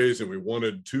 3-dimensional ways. And we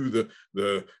wanted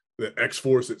the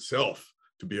X-Force itself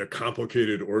to be a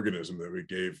complicated organism that we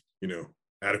gave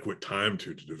adequate time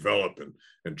to develop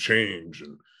and change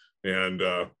and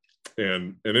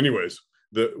anyways,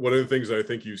 one of the things I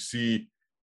think you see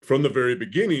from the very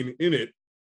beginning in it,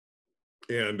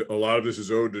 and a lot of this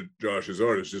is owed to Josh's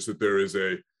art, it's just that there is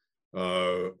a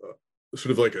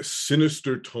sort of like a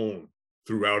sinister tone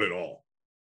throughout it all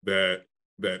that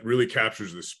really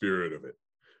captures the spirit of it.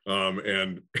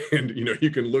 And you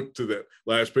can look to that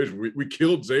last page. We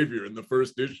killed Xavier in the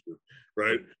first issue,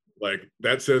 right? Like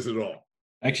that says it all.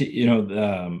 Actually,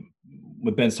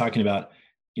 what Ben's talking about,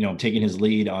 taking his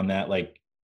lead on that, like,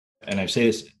 and I say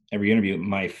this every interview,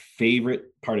 my favorite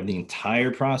part of the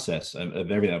entire process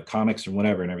of everything, of comics or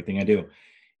whatever, and everything I do,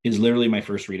 is literally my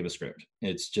first read of a script.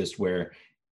 It's just where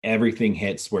everything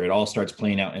hits, where it all starts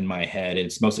playing out in my head. And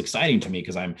it's most exciting to me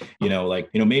because I'm,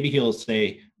 maybe he'll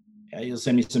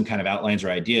send me some kind of outlines or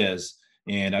ideas,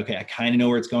 and okay, I kind of know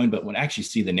where it's going, but when I actually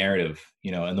see the narrative,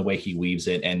 and the way he weaves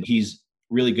it, and he's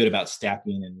really good about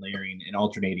stacking and layering and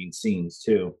alternating scenes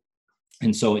too.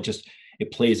 And so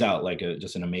it plays out like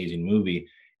just an amazing movie.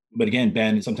 But again,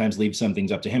 Ben sometimes leaves some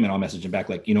things up to him, and I'll message him back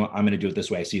like, I'm going to do it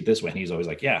this way. I see it this way. And he's always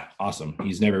like, yeah, awesome.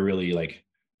 He's never really like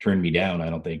turned me down. I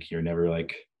don't think. You're never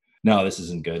like, no, this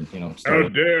isn't good. How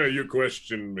dare you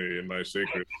question me in my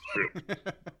sacred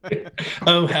script?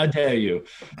 Oh, how dare you,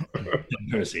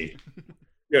 Percy?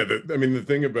 Yeah, the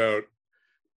thing about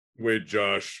the way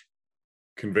Josh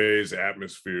conveys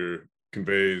atmosphere,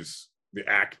 conveys the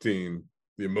acting,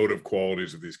 the emotive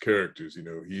qualities of these characters,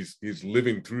 he's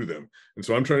living through them. And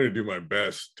so I'm trying to do my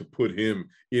best to put him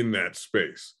in that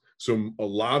space. So a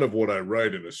lot of what I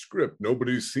write in a script,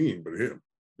 nobody's seen but him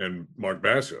and Mark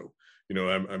Basso.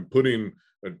 I'm putting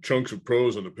chunks of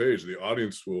prose on the page the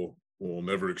audience will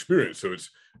never experience. So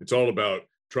it's all about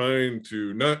trying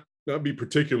to not be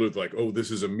particular with like, oh,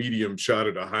 this is a medium shot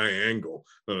at a high angle,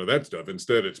 none of that stuff.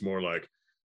 Instead, it's more like,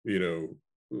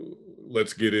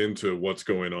 let's get into what's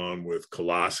going on with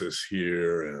Colossus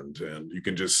here, and you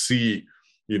can just see,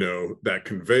 that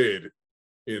conveyed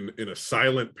in a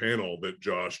silent panel that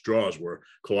Josh draws, where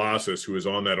Colossus, who is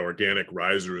on that organic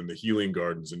riser in the healing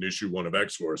gardens in issue 1 of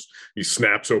X-Force, he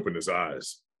snaps open his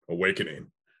eyes, awakening,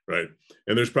 right?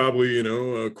 And there's probably,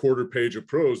 a quarter page of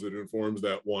prose that informs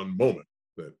that one moment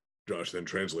that Josh then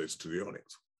translates to the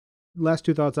audience. Last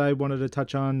two thoughts I wanted to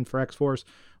touch on for X-Force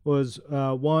was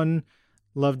one,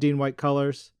 love Dean White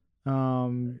colors.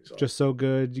 Just so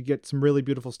good. You get some really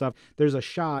beautiful stuff. There's a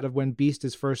shot of when Beast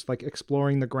is first like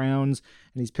exploring the grounds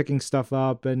and he's picking stuff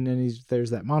up, and there's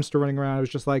that monster running around. It was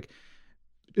just like,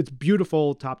 it's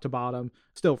beautiful top to bottom.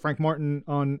 Still, Frank Martin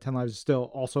on 10 Lives is still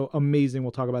also amazing.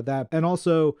 We'll talk about that. And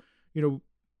also,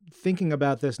 thinking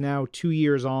about this now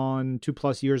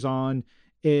 2+ years on,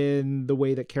 in the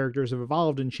way that characters have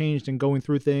evolved and changed and going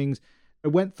through things. I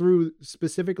went through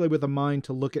specifically with a mind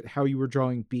to look at how you were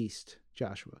drawing Beast,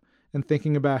 Joshua, and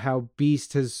thinking about how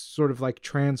Beast has sort of like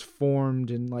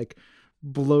transformed and like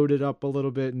bloated up a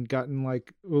little bit and gotten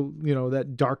like,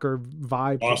 that darker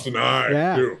vibe. Austin Eye,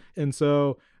 yeah. Too. And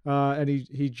so, and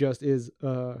he just is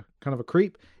kind of a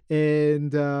creep.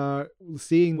 And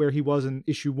seeing where he was in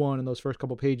issue 1 in those first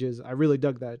couple pages, I really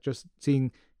dug that. Just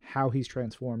seeing how he's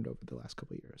transformed over the last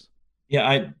couple of years.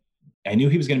 Yeah, I knew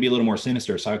he was going to be a little more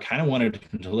sinister, so I kind of wanted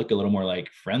him to look a little more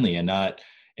like friendly and not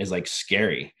as like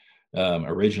scary.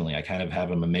 Originally, I kind of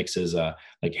have him a mix as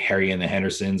like Harry and the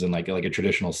Hendersons and like a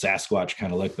traditional Sasquatch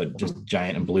kind of look, but just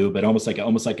giant and blue, but almost like a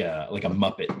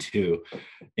Muppet too.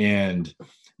 And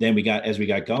then as we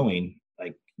got going,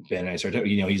 like Ben and I started,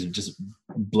 he's just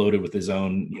bloated with his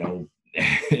own,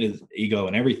 his ego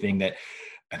and everything, that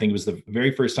I think it was the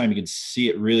very first time you could see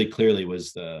it really clearly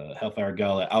was the Hellfire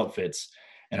Gala outfits.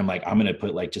 And I'm like, I'm going to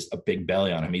put like just a big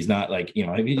belly on him. He's not like,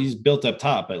 he's built up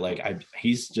top, but like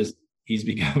he's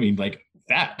becoming like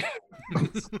fat.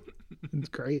 It's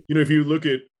great. If you look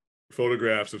at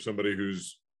photographs of somebody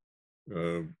who's,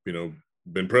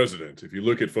 been president, if you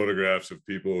look at photographs of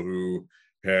people who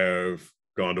have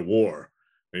gone to war,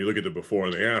 and you look at the before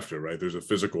and the after, right, there's a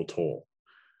physical toll.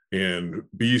 And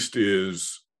Beast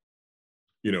is,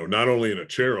 not only in a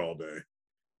chair all day,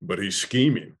 but he's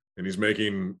scheming and he's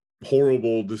making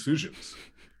horrible decisions.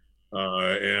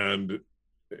 And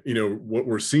what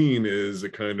we're seeing is a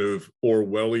kind of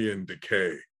Orwellian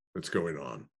decay that's going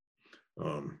on.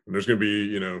 And there's going to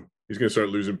be, he's going to start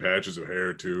losing patches of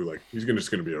hair too. Like he's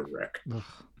just going to be a wreck. Ugh,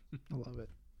 I love it.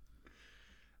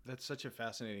 That's such a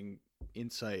fascinating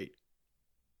insight.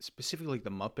 Specifically the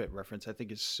Muppet reference, I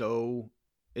think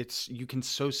you can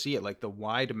so see it, like the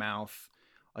wide mouth,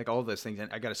 like all of those things.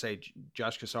 And I got to say,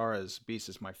 Josh Cassara's Beast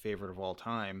is my favorite of all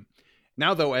time.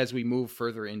 Now, though, as we move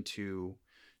further into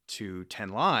 10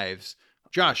 Lives,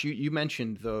 Josh, you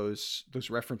mentioned those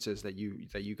references that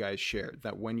you guys shared,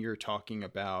 that when you're talking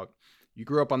about, you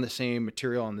grew up on the same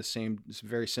material, on the same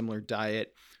very similar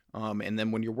diet, And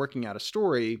then when you're working out a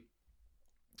story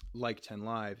like 10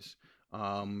 Lives,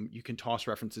 you can toss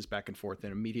references back and forth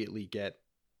and immediately get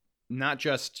not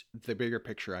just the bigger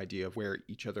picture idea of where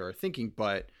each other are thinking,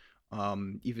 but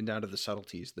even down to the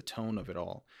subtleties, the tone of it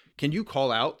all. Can you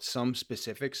call out some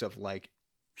specifics of like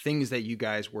things that you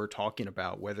guys were talking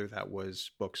about, whether that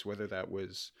was books, whether that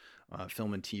was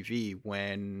film and TV,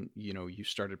 when, you know, you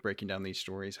started breaking down these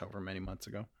stories however many months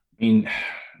ago? I mean,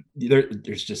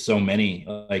 there's just so many,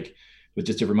 like with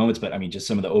just different moments, but I mean, just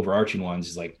some of the overarching ones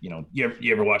is like, you know,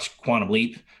 you ever watch Quantum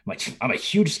Leap? I'm a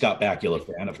huge Scott Bakula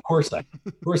fan. Of course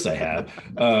I have.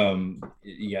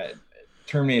 Yeah.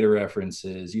 Terminator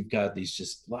references. You've got these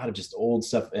just a lot of just old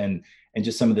stuff and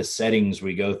just some of the settings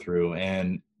we go through.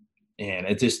 And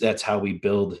it's just, that's how we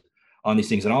build on these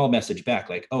things. And I'll message back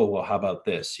like, oh, well, how about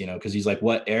this? You know, cause he's like,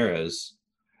 what eras?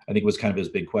 I think was kind of his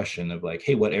big question of like,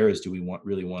 hey, what eras do we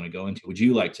really want to go into? Would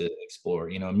you like to explore?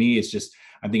 You know, me, it's just,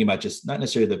 I'm thinking about just not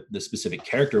necessarily the specific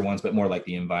character ones, but more like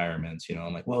the environments. You know,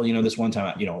 I'm like, well, you know, this one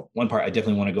time, you know, one part I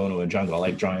definitely want to go into a jungle. I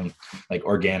like drawing like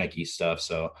organic-y stuff.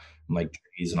 So I'm like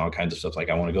trees and all kinds of stuff. Like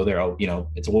I want to go there. You know,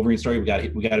 it's a Wolverine story. We got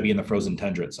to be in the frozen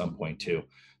tundra at some point too.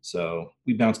 So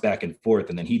we bounce back and forth,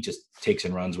 and then he just takes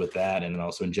and runs with that, and then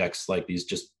also injects like these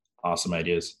just awesome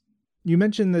ideas. You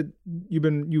mentioned that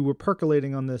you were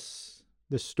percolating on this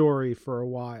story for a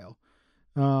while.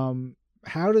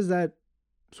 How does that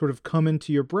sort of come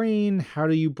into your brain? How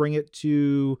do you bring it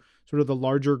to sort of the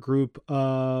larger group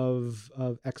of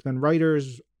X-Men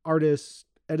writers, artists,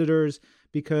 editors?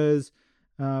 Because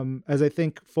as I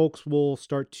think folks will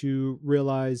start to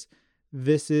realize,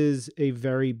 this is a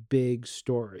very big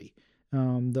story.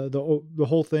 The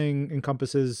whole thing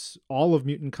encompasses all of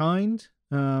mutant kind.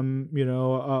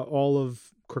 All of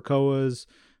Krakoa's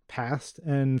past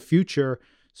and future.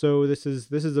 So this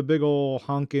is a big old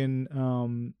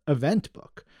honkin' event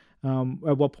book.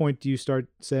 At what point do you start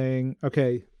saying,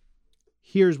 okay,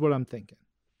 here's what I'm thinking?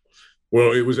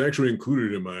 Well, it was actually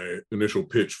included in my initial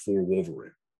pitch for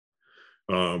Wolverine.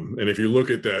 And if you look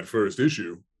at that first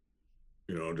issue,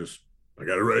 you know, I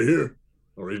got it right here.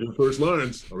 I'll read the first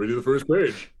lines. I'll read you the first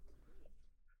page.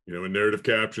 You know, in narrative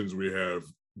captions, we have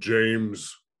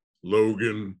James,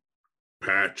 Logan,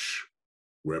 Patch,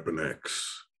 Weapon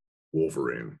X,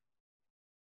 Wolverine,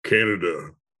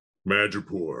 Canada,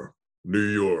 Madripoor, New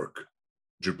York,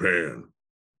 Japan,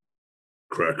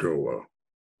 Krakoa.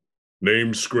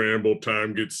 Names scramble,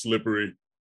 time gets slippery.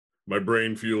 My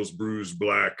brain feels bruised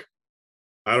black.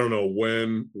 I don't know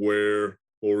when, where,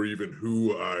 or even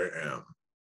who I am.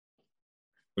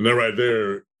 And that right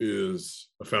there is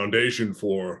a foundation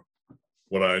for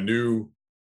what I knew,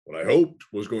 what I hoped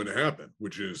was going to happen,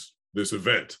 which is this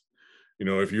event. You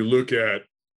know, if you look at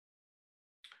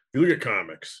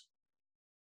comics,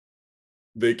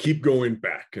 they keep going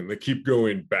back and they keep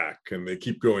going back and they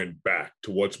keep going back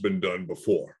to what's been done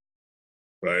before,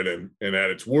 right? And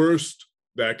at its worst,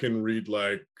 that can read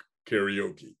like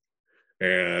karaoke.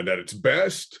 And at its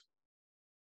best,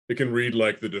 it can read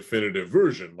like the definitive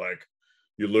version. Like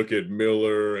you look at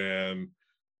Miller and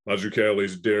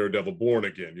Mazzucchelli's Daredevil Born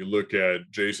Again. You look at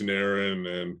Jason Aaron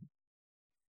and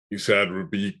Esad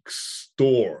Rabik's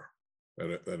Thor,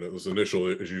 and those initial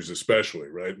issues especially,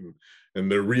 right?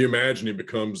 And their reimagining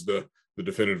becomes the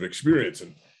definitive experience.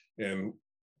 And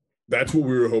that's what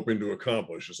we were hoping to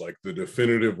accomplish, is like the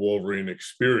definitive Wolverine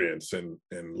experience. And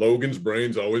Logan's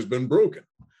brain's always been broken,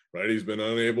 right? He's been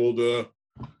unable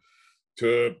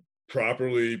to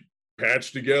properly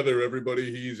patch together everybody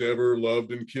he's ever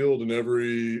loved and killed, and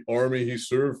every army he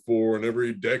served for, and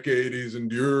every decade he's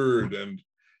endured, and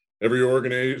every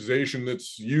organization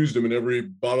that's used him, and every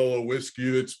bottle of whiskey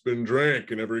that's been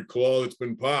drank, and every claw that's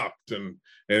been popped, and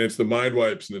it's the mind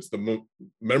wipes, and it's the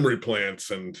memory plants,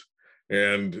 and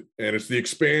it's the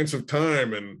expanse of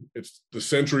time, and it's the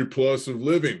century plus of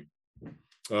living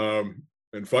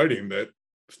and fighting that's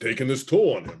taken this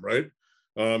toll on him, right?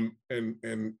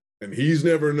 And he's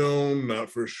never known,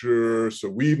 not for sure. So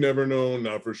we've never known,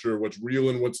 not for sure, what's real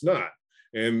and what's not.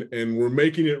 And we're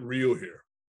making it real here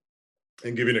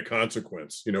and giving it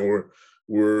consequence. You know,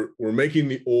 we're making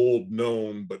the old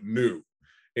known but new.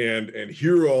 And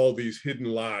here are all these hidden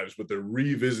lives, but they're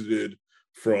revisited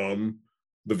from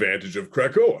the vantage of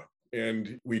Krakoa.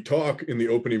 And we talk in the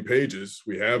opening pages.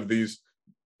 We have these,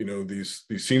 you know, these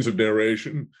scenes of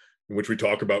narration in which we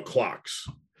talk about clocks.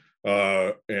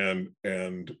 And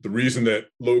the reason that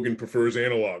Logan prefers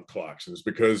analog clocks is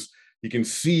because he can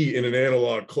see in an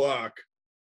analog clock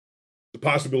the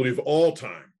possibility of all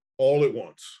time, all at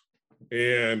once,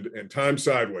 and time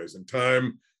sideways, and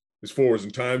time is forwards,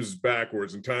 and time is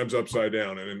backwards, and time's upside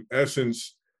down. And in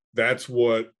essence, that's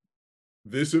what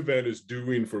this event is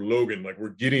doing for Logan. Like, we're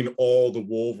getting all the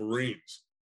Wolverines.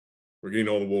 We're getting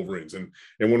all the Wolverines. And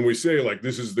when we say, like,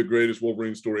 this is the greatest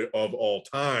Wolverine story of all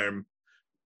time,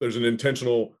 there's an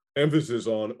intentional emphasis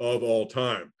on of all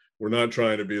time. We're not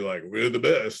trying to be like, we're the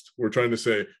best. We're trying to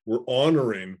say we're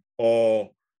honoring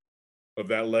all of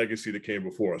that legacy that came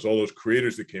before us, all those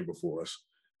creators that came before us.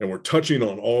 And we're touching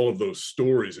on all of those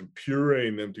stories and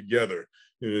pureeing them together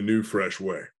in a new, fresh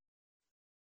way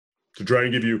to try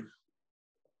and give you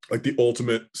like the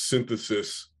ultimate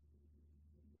synthesis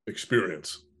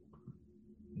experience.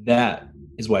 That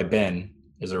is why Ben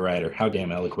is a writer. How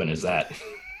damn eloquent is that?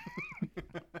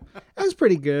 That's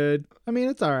pretty good. I mean,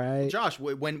 it's all right. Josh,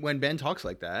 when Ben talks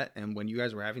like that, and when you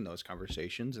guys were having those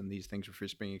conversations and these things were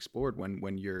first being explored,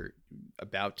 when you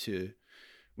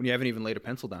haven't even laid a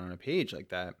pencil down on a page like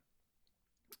that,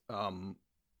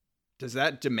 does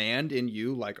that demand in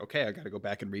you, like, okay, I got to go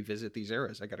back and revisit these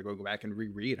eras. I got to go back and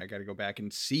reread. I got to go back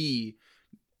and see,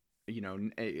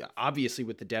 obviously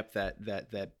with the depth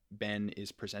that Ben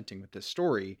is presenting with this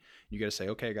story, you got to say,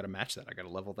 okay, I got to match that. I got to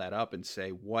level that up and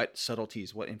say what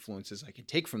subtleties, what influences I can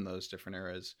take from those different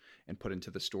eras and put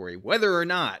into the story, whether or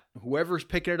not whoever's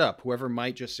picking it up, whoever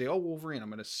might just say, oh, Wolverine, I'm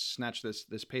going to snatch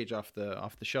this page off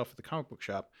the shelf at the comic book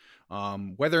shop.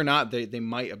 Whether or not they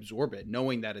might absorb it,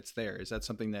 knowing that it's there. Is that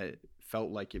something that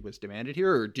felt like it was demanded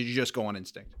here, or did you just go on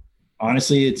instinct?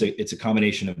 Honestly, it's a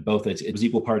combination of both. It was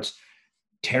equal parts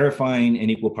terrifying and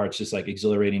equal parts just like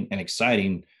exhilarating and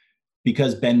exciting,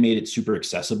 because Ben made it super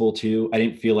accessible too. I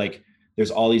didn't feel like there's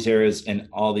all these eras and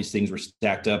all these things were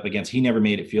stacked up against. He never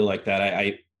made it feel like that.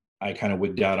 I kind of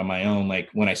wigged out on my own. Like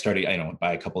when I started, I don't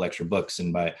buy a couple extra books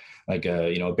and buy like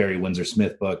a Barry Windsor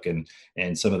Smith book and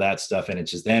some of that stuff. And it's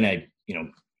just then I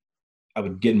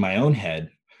would get in my own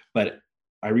head, but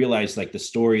I realized like the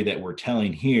story that we're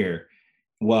telling here,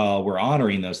 while we're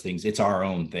honoring those things, it's our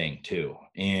own thing too.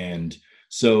 And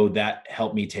so that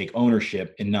helped me take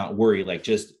ownership and not worry, like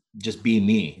just be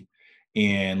me.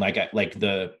 And like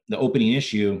the opening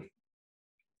issue,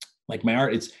 like my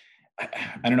art, I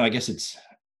don't know, I guess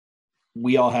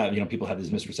we all have, people have these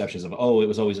misperceptions of, oh, it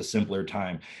was always a simpler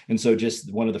time. And so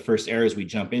just one of the first eras we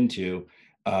jump into,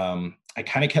 I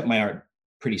kind of kept my art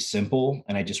pretty simple,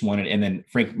 and I just wanted, and then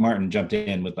Frank Martin jumped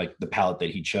in with like the palette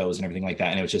that he chose and everything like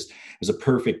that. And it was a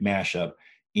perfect mashup.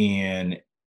 And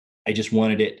I just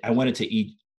wanted to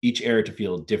each era to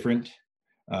feel different,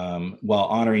 while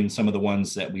honoring some of the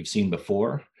ones that we've seen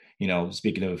before.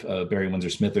 Speaking of Barry Windsor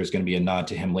Smith, there's going to be a nod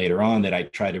to him later on that I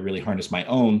try to really harness my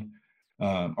own,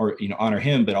 or honor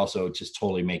him, but also just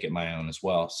totally make it my own as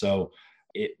well. So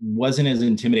it wasn't as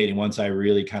intimidating once I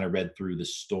really kind of read through the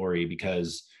story,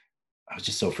 because I was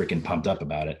just so freaking pumped up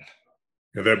about it.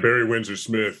 Yeah, that Barry Windsor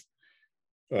Smith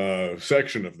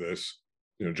section of this,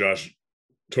 Josh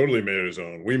totally made it his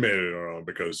own. We made it our own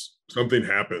because something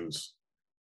happens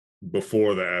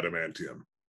before the adamantium.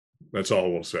 That's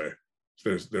all we'll say.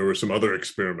 There were some other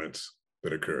experiments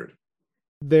that occurred.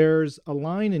 There's a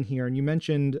line in here, and you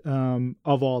mentioned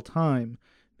of all time,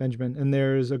 Benjamin, and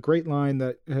there's a great line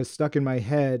that has stuck in my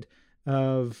head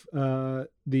of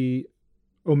the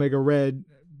Omega Red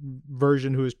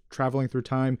version who is traveling through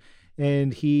time,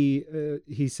 and he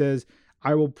says,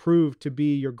 I will prove to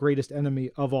be your greatest enemy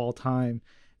of all time.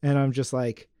 And I'm just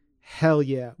like, hell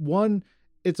yeah. One,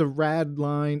 it's a rad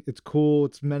line, it's cool,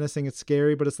 it's menacing, it's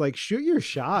scary, but it's like, shoot your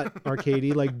shot,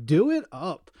 Arcady. Like, do it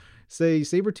up. Say,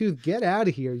 Sabretooth, get out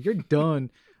of here, you're done.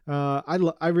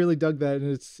 I really dug that,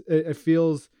 and it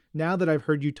feels, now that I've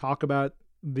heard you talk about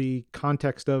the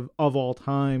context of all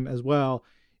time as well,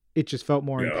 it just felt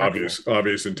more impactful.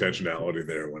 Obvious intentionality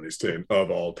there when he's saying of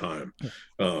all time.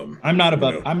 I'm not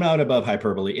above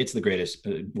hyperbole. It's the greatest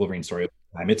Wolverine story of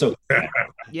all time. It's okay.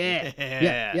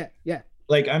 Yeah.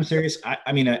 Like, I'm serious.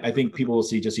 I mean, I think people will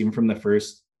see just even from the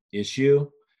first issue,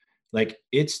 like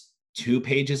it's 2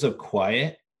 pages of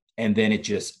quiet, and then it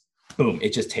just boom,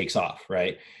 it just takes off,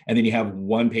 right? And then you have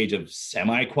 1 page of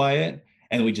semi-quiet,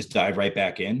 and we just dive right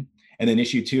back in. And then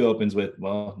issue 2 opens with,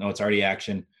 well, no, it's already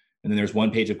action. And then there's 1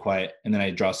 page of quiet, and then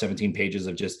I draw 17 pages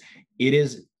of just, it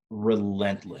is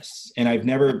relentless. And I've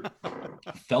never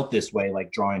felt this way,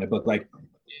 like drawing a book. Like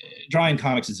drawing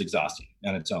comics is exhausting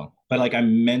on its own, but like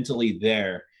I'm mentally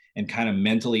there and kind of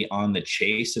mentally on the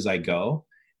chase as I go.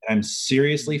 I'm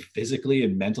seriously, physically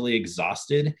and mentally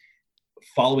exhausted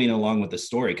following along with the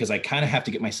story, because I kind of have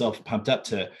to get myself pumped up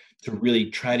to really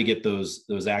try to get those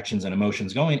actions and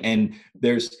emotions going. And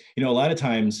there's, a lot of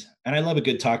times, and I love a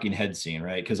good talking head scene,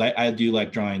 right? Because I do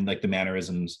like drawing like the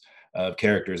mannerisms of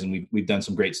characters, and we've done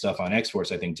some great stuff on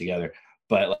X-Force, I think, together.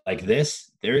 But like this,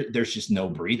 there's just no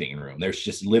breathing room. There's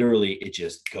just literally, it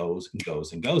just goes and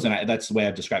goes and goes. And that's the way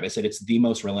I've described it. I said it's the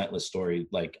most relentless story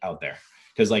like out there.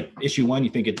 Because like issue 1, you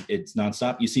think it's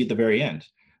nonstop. You see at the very end,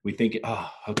 we think, oh,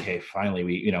 okay, finally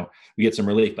we get some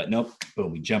relief. But nope,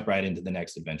 boom, we jump right into the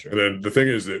next adventure. And then the thing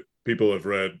is that people have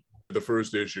read the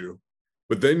first issue,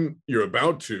 but then you're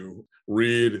about to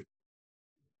read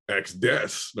X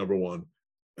Deaths #1.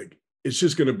 Like, it's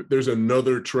just there's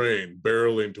another train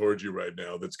barreling towards you right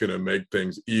now that's gonna make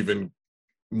things even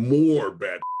more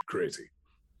bad crazy.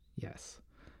 Yes.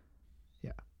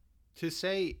 Yeah. To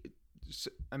say,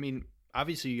 I mean,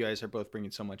 obviously you guys are both bringing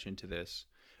so much into this,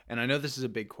 and I know this is a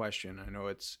big question. I know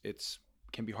it's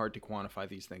can be hard to quantify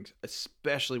these things,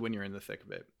 especially when you're in the thick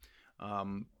of it.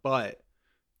 But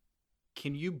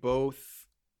can you both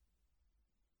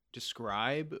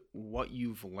describe what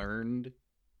you've learned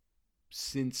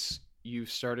since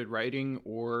you've started writing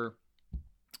or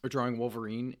drawing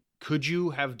Wolverine? Could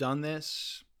you have done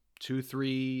this 2,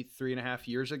 3, 3.5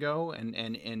 years ago?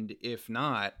 And if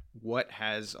not, what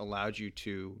has allowed you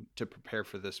to prepare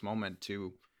for this moment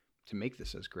to make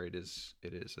this as great as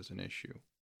it is as an issue?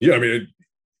 Yeah, I mean,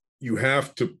 you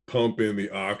have to pump in the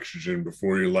oxygen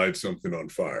before you light something on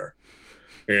fire.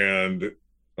 And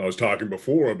I was talking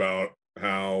before about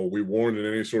how we warned in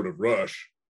any sort of rush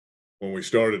when we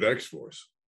started X-Force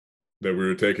that we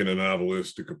were taking a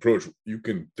novelistic approach. You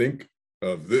can think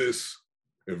of this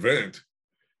event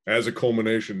as a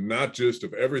culmination, not just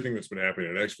of everything that's been happening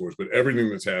in X-Force, but everything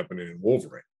that's happening in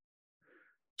Wolverine.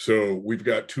 So we've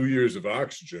got 2 years of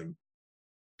oxygen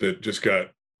that just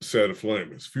got set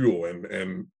aflame as fuel.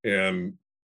 And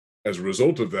as a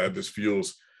result of that, this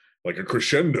feels like a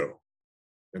crescendo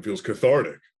and feels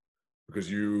cathartic,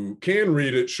 because you can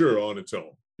read it, sure, on its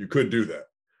own. You could do that.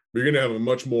 But you're going to have a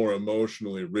much more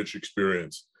emotionally rich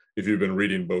experience if you've been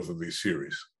reading both of these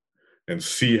series and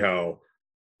see how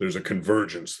there's a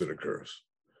convergence that occurs.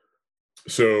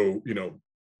 So,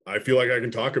 I feel like I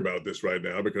can talk about this right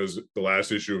now because the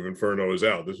last issue of Inferno is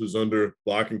out. This was under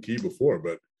lock and key before,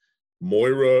 but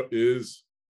Moira is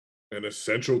an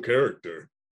essential character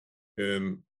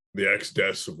in the X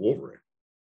Deaths of Wolverine.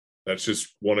 That's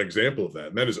just one example of that.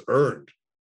 And that is earned.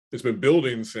 It's been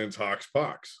building since Hox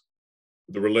Pox.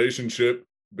 The relationship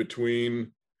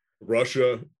between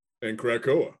Russia and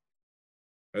Krakoa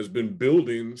has been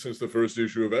building since the first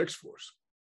issue of X-Force.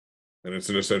 And it's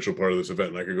an essential part of this event.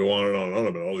 And I could go on and on and on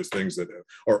about all these things that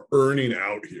are earning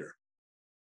out here.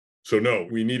 So no,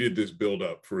 we needed this build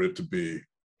up for it to be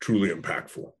truly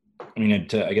impactful. I mean,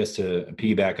 I guess to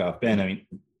piggyback off Ben, I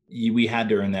mean, we had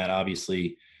to earn that,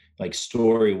 obviously, like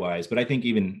story wise, but I think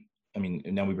even, I mean,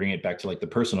 now we bring it back to like the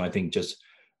personal. I think just,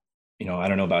 I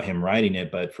don't know about him writing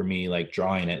it, but for me, like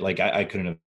drawing it, like I couldn't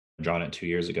have drawn it 2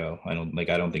 years ago. I don't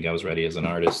think I was ready as an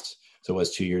artist. So it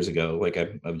was 2 years ago. Like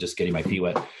I'm just getting my feet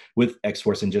wet with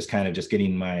X-Force and just kind of just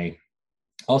getting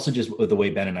also just with the way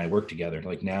Ben and I work together.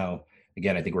 Like now,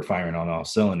 again, I think we're firing on all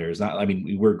cylinders.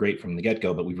 We were great from the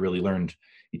get-go, but we've really learned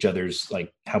each other's,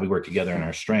 like how we work together and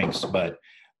our strengths. But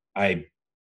I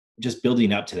just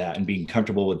building up to that and being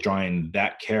comfortable with drawing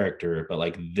that character, but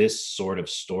like this sort of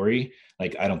story,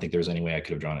 like I don't think there's any way I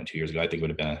could have drawn it 2 years ago. I think it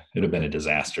would have been a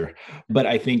disaster. But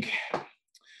I think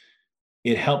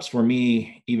it helps for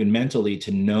me even mentally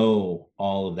to know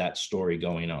all of that story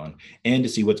going on and to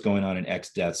see what's going on in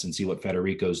X Deaths and see what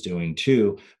Federico's doing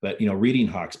too. But, reading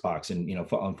Hox Pox and,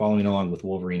 following along with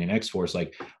Wolverine and X-Force,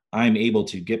 like I'm able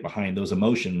to get behind those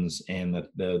emotions and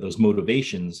those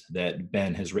motivations that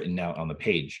Ben has written out on the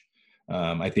page.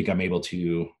 I think I'm able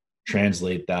to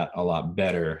translate that a lot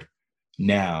better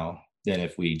now than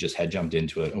if we just had jumped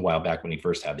into it a while back when he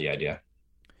first had the idea.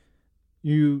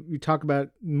 You talk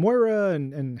about Moira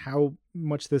and how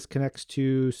much this connects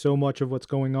to so much of what's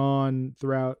going on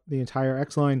throughout the entire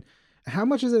X line. How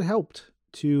much has it helped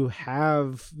to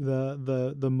have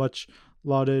the much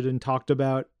lauded and talked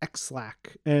about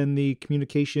X-Slack and the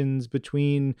communications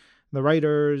between the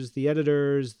writers, the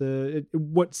editors,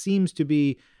 what seems to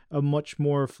be a much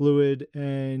more fluid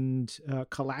and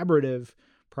collaborative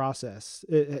process?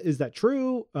 Is that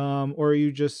true? Or are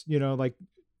you just,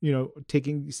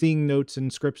 seeing notes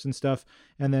and scripts and stuff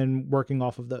and then working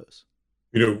off of those?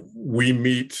 The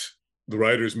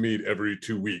writers meet every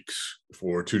 2 weeks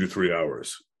for 2 to 3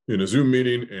 hours in a Zoom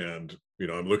meeting. And,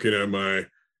 I'm looking at my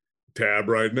tab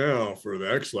right now for the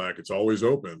X-Slack. It's always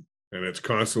open and it's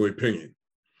constantly pinging.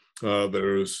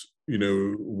 There's,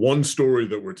 one story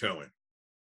that we're telling,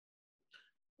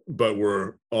 but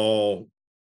we're all,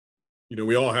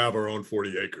 we all have our own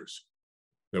 40 acres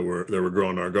that we're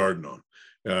growing our garden on.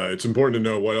 It's important to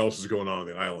know what else is going on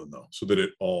the island, though, so that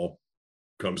it all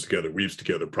comes together, weaves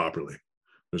together properly.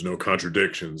 there's no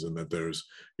contradictions, and that there's,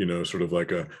 you know, sort of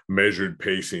like a measured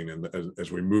pacing. And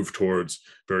as we move towards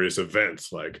various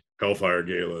events like Hellfire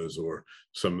Galas or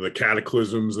some of the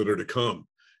cataclysms that are to come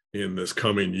in this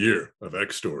coming year of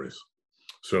X stories.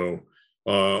 So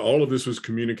all of this was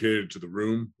communicated to the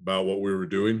room about what we were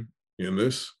doing in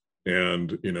this.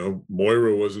 And, you know,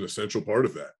 Moira was an essential part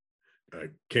of that. I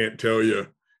can't tell you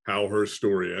how her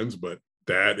story ends, but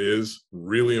that is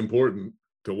really important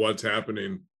to what's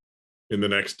happening in the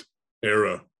next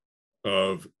era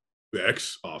of the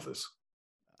X office.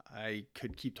 I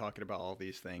could keep talking about all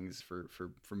these things for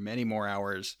many more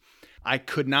hours. I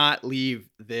could not leave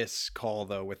this call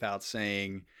though without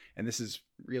saying, and this is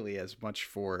really as much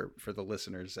for the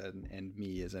listeners and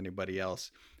me as anybody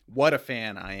else, what a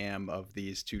fan I am of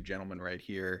these two gentlemen right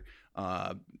here.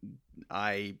 I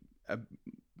am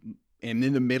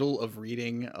in the middle of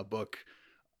reading a book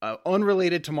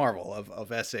unrelated to Marvel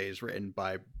of essays written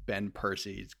by Ben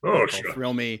Percy. Oh, sure.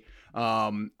 Thrill Me.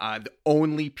 The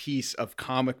only piece of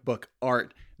comic book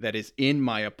art that is in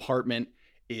my apartment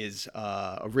is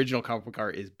original comic book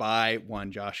art is by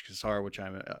one Josh Cassara, which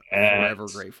I'm forever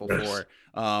grateful for.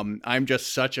 I'm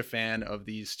just such a fan of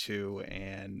these two.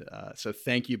 And so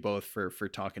thank you both for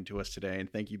talking to us today.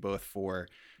 And thank you both for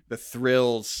the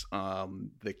thrills,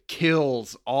 the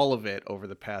kills, all of it over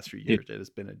the past few years. It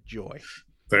has been a joy.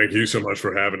 Thank you so much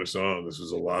for having us on. This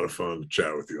was a lot of fun to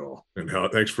chat with you all. And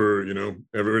thanks for, you know,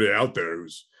 everybody out there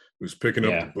who's picking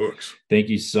up the books. Thank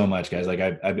you so much, guys. Like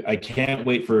I can't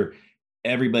wait for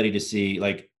everybody to see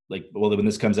well, when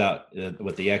this comes out,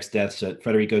 what the X deaths that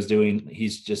Federico's doing.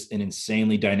 He's just an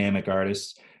insanely dynamic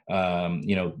artist.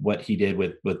 You know, what he did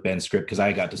with Ben's script, because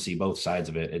I got to see both sides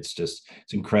of it. It's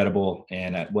incredible.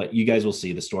 And what you guys will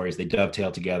see, the stories, they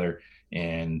dovetail together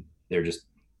and they're just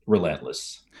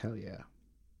relentless. Hell yeah.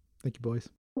 Thank you, boys.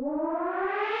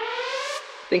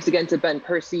 Thanks again to Ben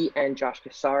Percy and Josh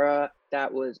Cassara.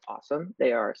 That was awesome.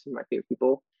 They are some of my favorite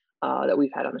people that we've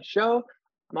had on the show.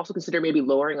 I'm also considering maybe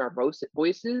lowering our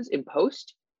voices in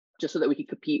post, just so that we can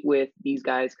compete with these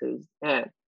guys, because,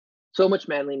 man, so much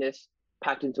manliness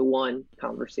packed into one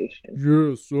conversation.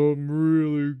 Yes, I'm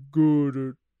really good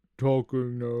at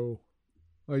talking now.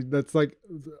 That's like,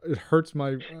 it hurts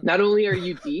my... Not only are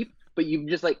you deep, but you've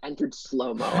just like entered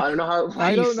slow-mo. I don't know how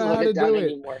you slowed it down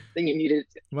anymore than you needed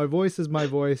to. My voice is my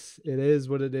voice. It is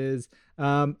what it is.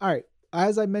 All right.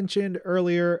 As I mentioned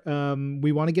earlier,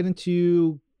 we want to get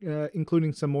into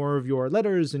including some more of your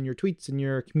letters and your tweets and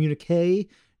your communique,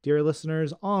 dear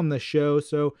listeners, on the show.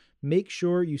 So make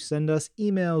sure you send us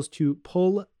emails to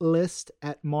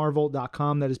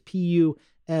pulllist@marvel.com. That is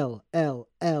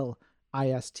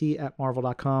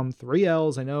PULLLIST@marvel.com. 3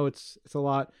 L's. I know it's a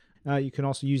lot. You can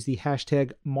also use the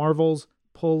hashtag Marvel's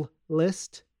Pull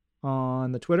List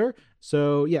on the Twitter.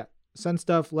 So yeah, send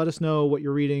stuff. Let us know what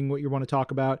you're reading, what you want to talk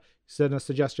about. Send us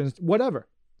suggestions, whatever.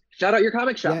 Shout out your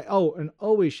comic shop. Yeah. Oh, and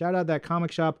always shout out that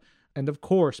comic shop. And of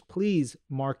course, please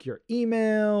mark your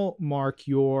email, mark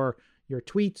your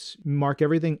tweets, mark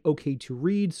everything okay to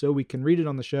read so we can read it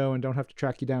on the show and don't have to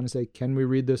track you down and say, can we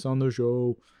read this on the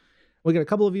show? We'll get a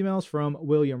couple of emails from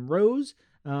William Rose.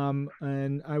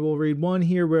 And I will read one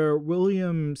here where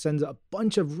William sends a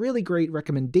bunch of really great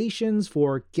recommendations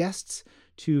for guests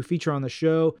to feature on the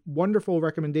show. Wonderful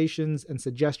recommendations and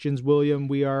suggestions, William.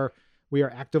 We are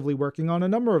actively working on a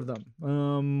number of them.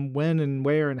 When and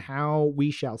where and how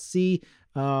we shall see.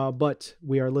 But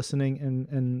we are listening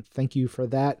and thank you for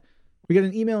that. We got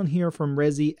an email in here from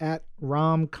Rezi at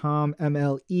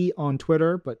romcommle on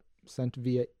Twitter, but sent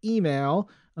via email,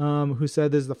 who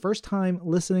said, this is the first time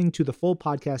listening to the full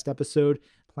podcast episode.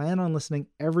 Plan on listening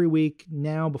every week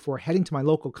now before heading to my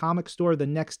local comic store the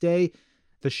next day.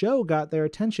 The show got their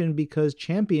attention because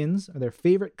Champions are their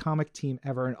favorite comic team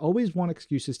ever and always want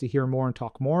excuses to hear more and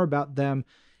talk more about them.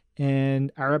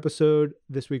 And our episode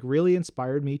this week really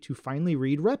inspired me to finally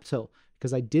read Reptile,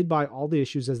 because I did buy all the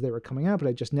issues as they were coming out, but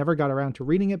I just never got around to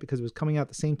reading it because it was coming out at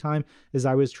the same time as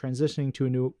I was transitioning to a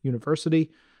new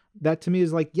university. That to me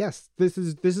is like, yes, this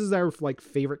is our like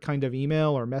favorite kind of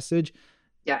email or message.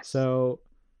 Yes. So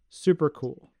super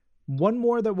cool. One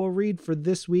more that we'll read for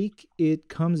this week. It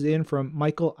comes in from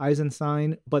Michael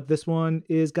Eisenstein, but this one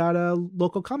is got a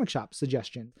local comic shop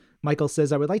suggestion. Michael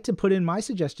says, I would like to put in my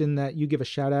suggestion that you give a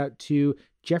shout out to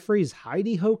Jeffrey's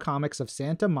Heidi Ho Comics of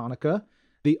Santa Monica.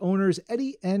 The owners,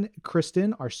 Eddie and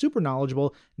Kristen, are super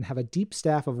knowledgeable and have a deep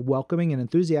staff of welcoming and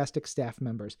enthusiastic staff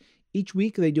members. Each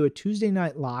week, they do a Tuesday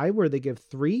night live where they give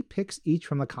 3 picks each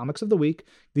from the comics of the week.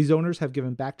 These owners have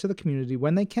given back to the community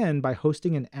when they can by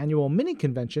hosting an annual mini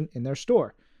convention in their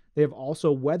store. They have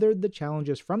also weathered the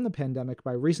challenges from the pandemic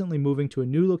by recently moving to a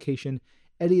new location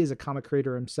Eddie is a comic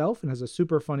creator himself and has a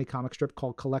super funny comic strip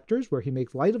called Collectors, where he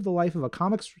makes light of the life of a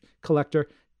comics collector.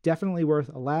 Definitely worth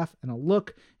a laugh and a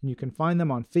look. And you can find them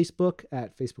on Facebook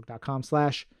at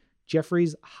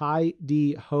facebook.com/Jeffrey's High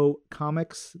D Ho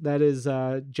Comics. That is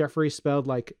Jeffrey spelled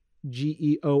like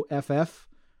GEOFF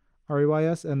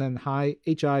REYS, and then High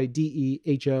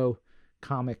HIDEHO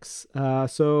Comics.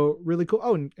 So really cool.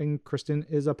 Oh, and Kristen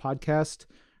is a podcast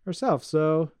herself,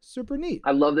 so super neat.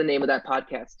 I love the name of that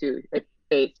podcast too.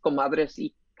 It's Comadres y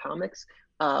Comics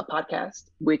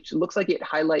podcast, which looks like it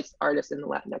highlights artists in the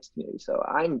Latinx community. So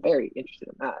I'm very interested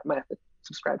in that. I might have to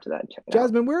subscribe to that and check it out.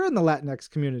 Jasmine, we're in the Latinx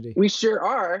community. We sure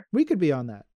are. We could be on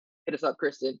that. Hit us up,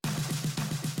 Kristen.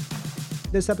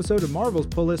 This episode of Marvel's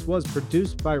Pull List was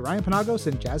produced by Ryan Panagos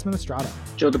and Jasmine Estrada.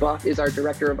 Joe DeBach is our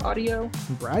director of audio.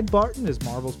 Brad Barton is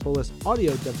Marvel's Pull List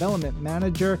audio development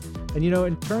manager. And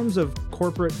in terms of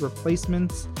corporate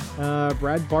replacements,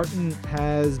 Brad Barton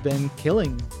has been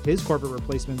killing his corporate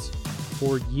replacements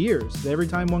for years. Every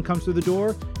time one comes through the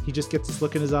door, he just gets this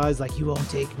look in his eyes like, you won't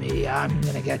take me, I'm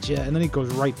gonna get you. And then he goes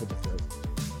right for the throat.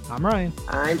 I'm Ryan.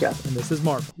 I'm Jasmine. And this is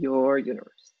Marvel, your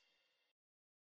universe.